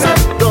music.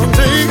 Don't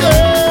take it.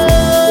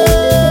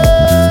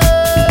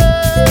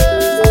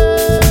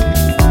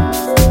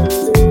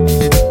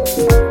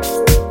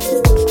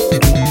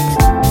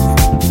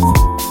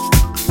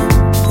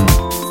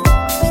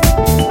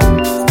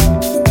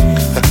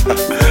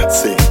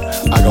 See,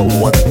 I got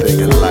one thing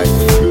in life.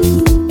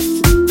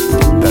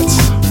 That's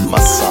my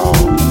song.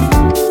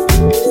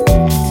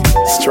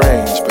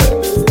 Strange, but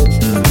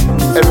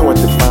everyone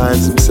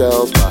defines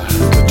themselves by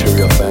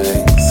material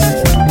things.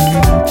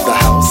 The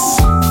house,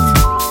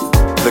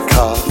 the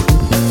car,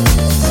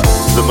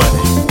 the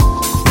money,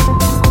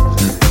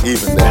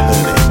 even the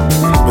honey.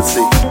 But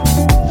see,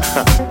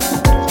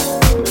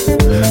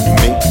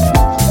 me,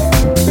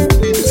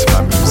 it's my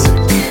music.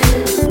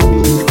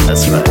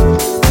 That's right.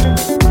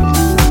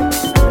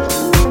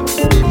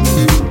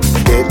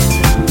 It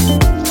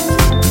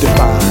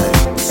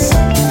defines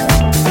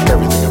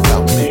everything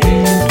about me.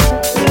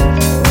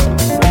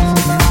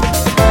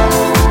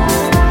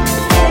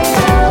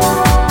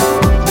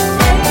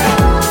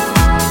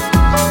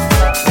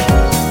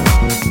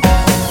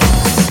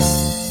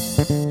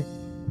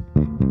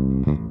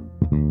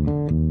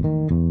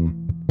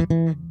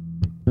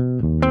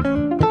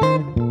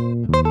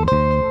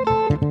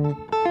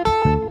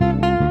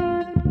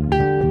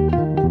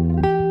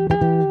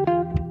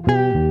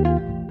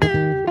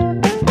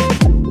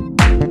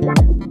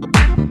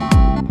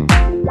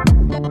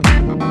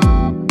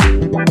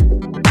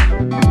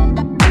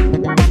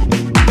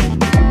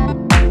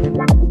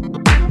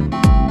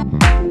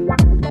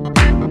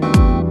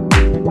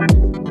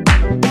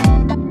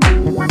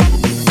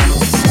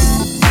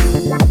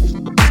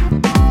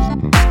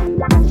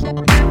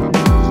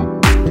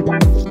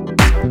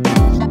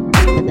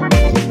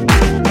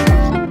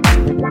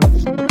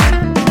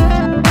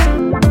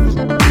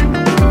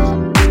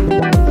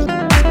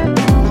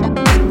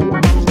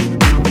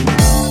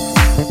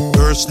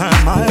 First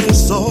time I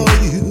saw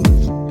you,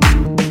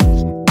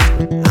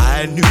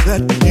 I knew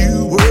that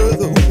you were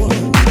the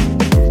one.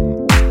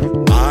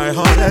 My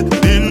heart had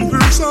been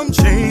through some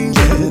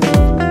changes.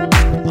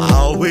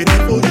 I'll wait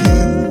for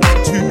you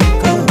to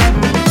come.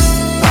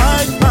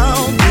 I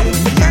found in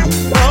you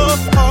a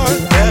heart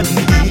that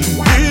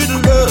needed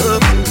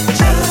love,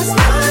 just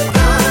like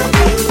I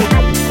do.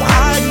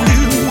 I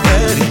knew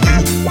that you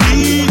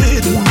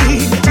needed me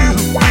to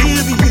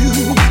give you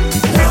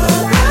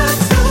love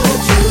that's so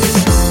true.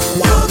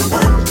 You're the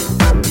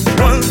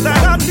one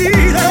that I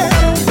needed.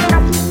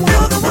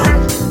 You're the one.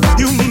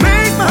 You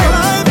made my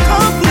life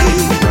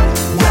complete.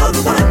 You're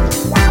the one.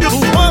 You're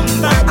the one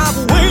that I've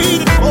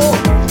waited for.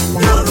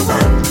 You're the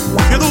one.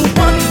 You're the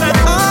one that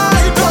I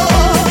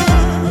adore.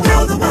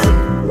 You're the one.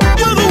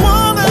 You're the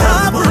one that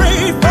I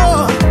prayed for.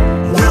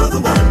 You're the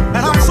one.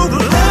 And I'm so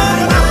glad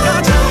that I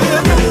got you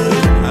here.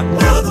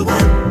 You're the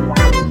one.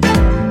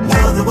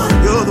 You're the one.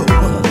 You're the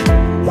one.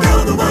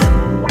 You're the one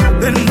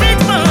that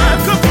makes my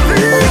life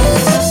complete.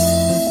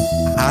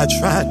 I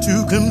tried to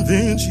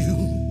convince you,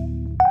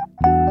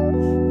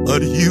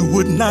 but you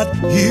would not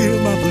hear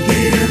my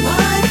plea.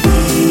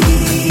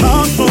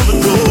 Knocked on the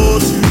door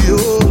to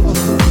your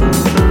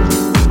heart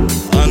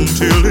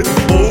until it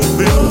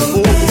opened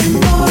for me.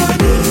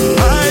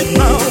 I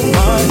found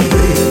my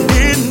way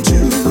into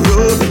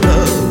your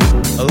love,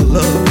 a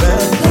love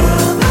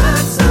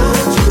that's so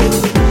true.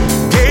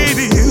 Gave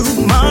you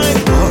my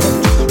heart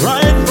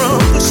right from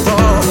the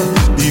start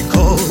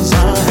because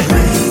I'm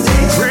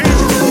crazy for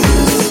you.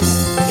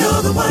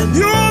 You're the one.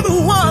 You're the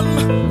one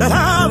that I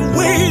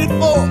waited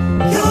for.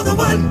 You're the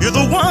one. You're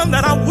the one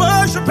that I was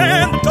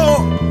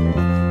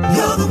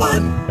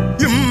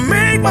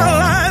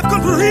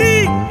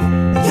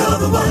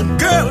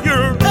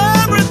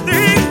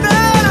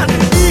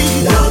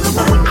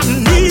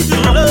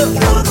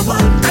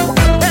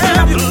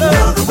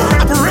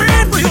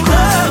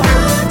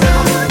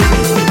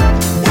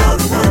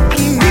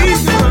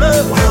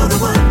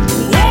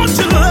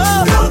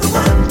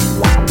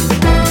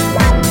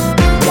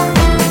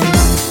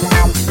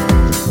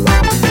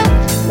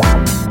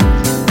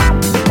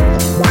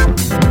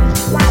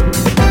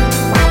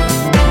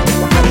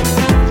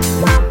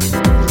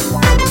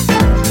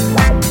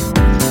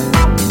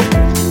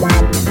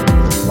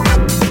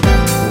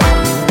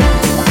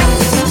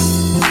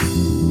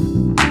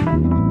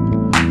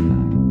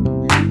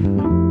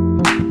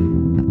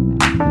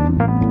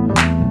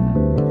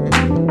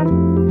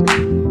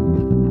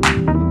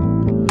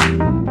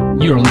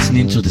You're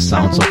listening to the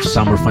sounds of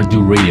Summer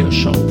Fondue Radio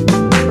Show.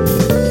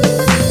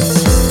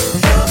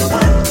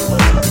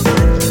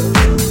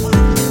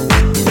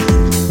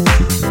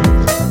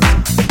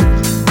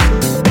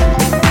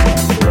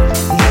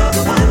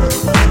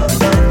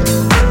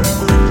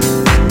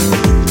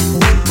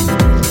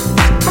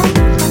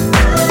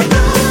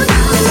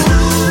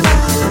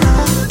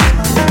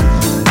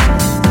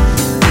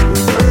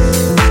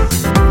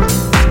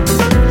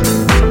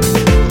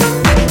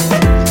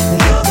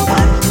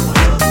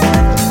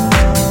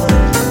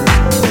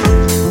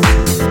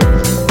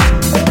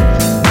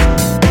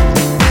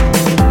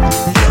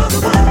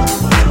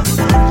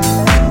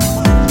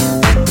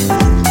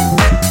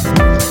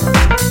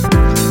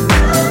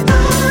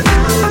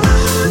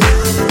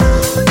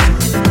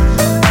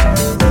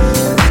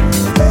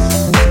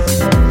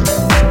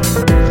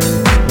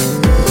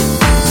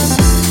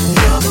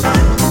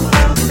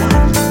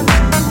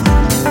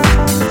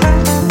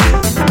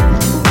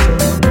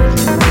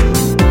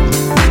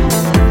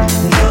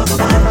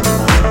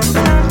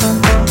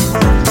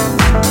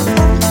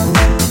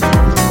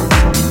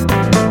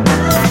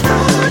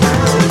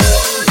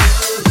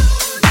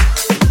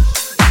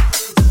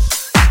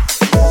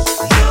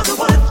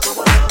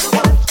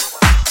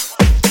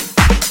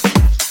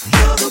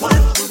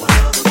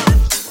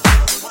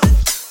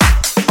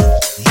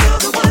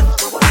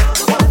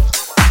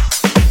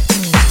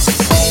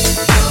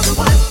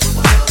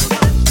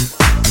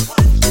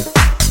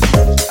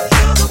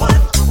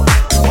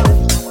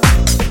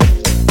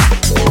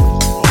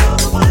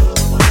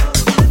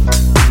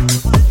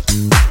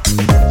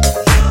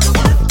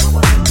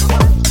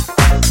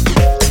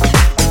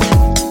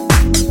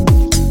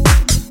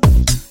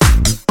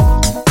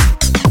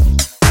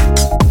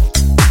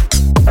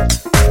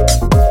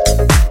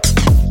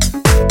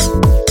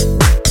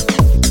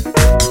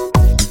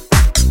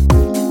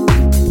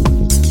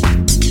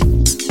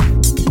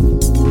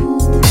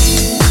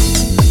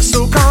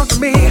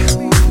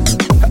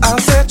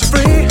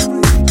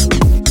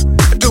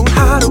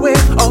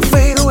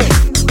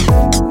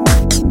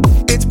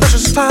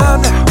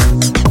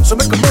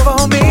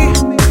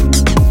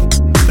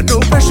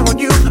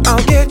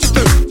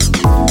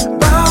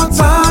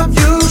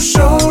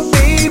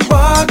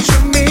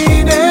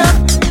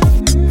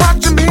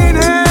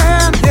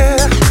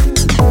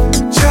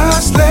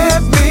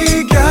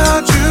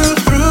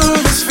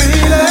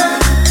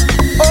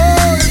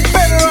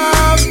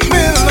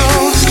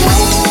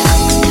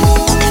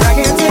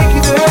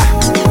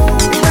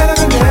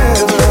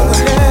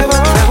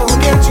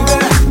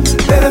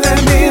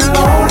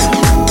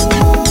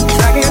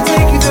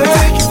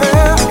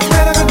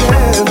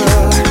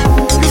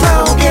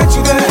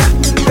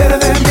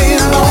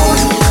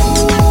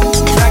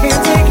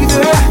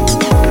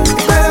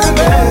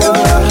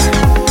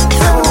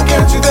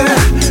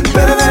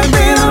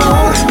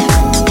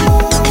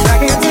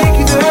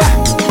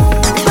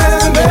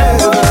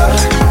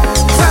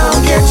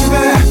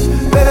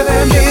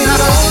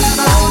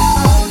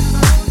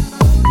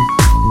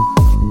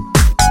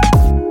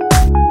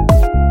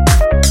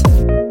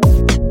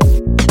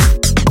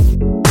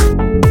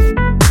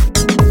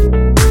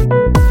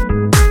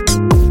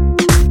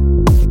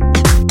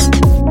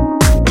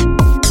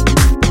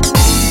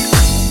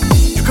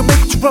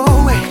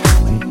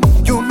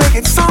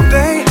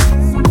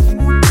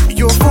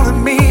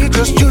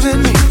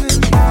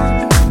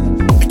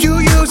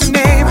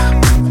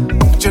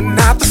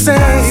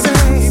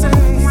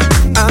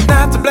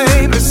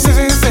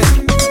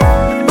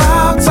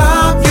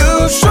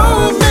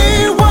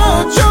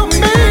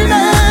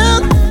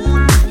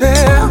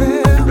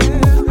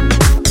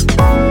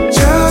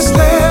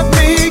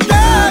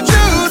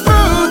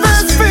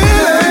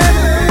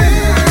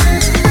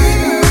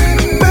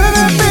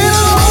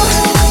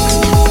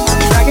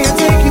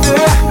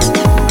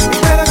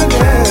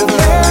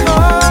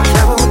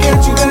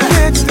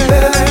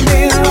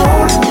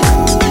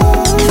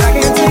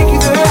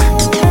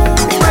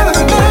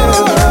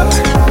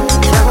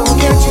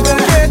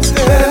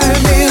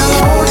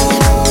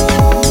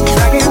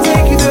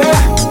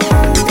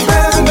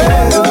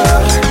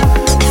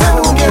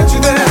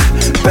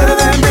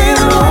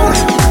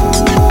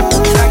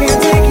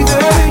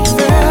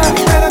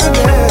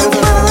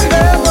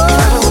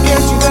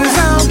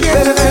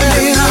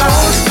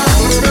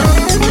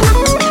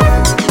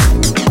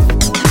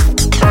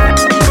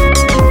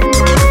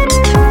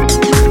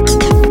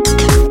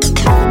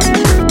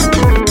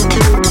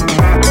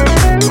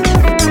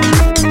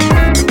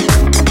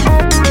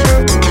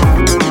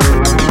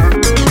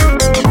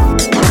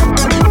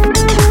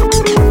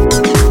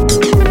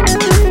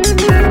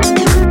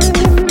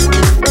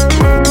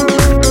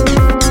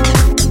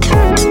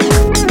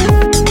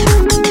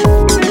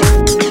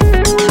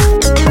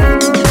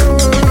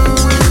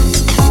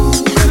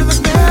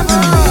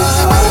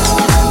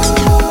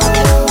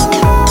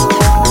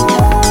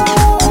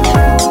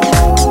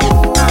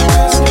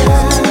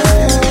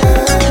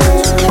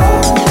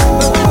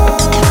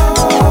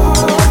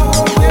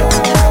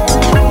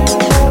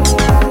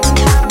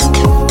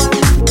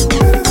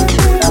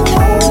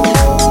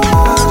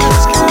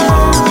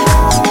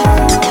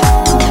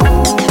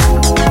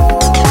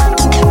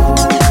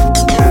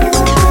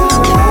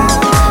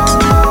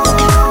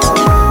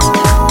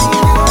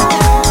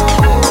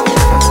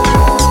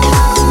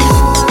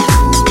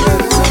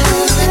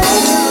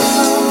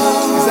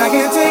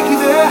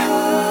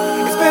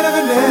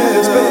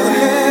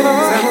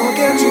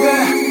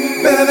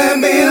 better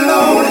than being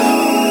alone.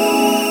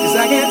 Cause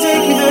I can't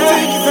take you there.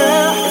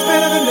 It's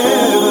better than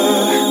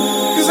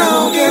never. Cause I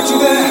don't get you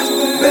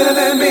there. Better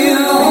than being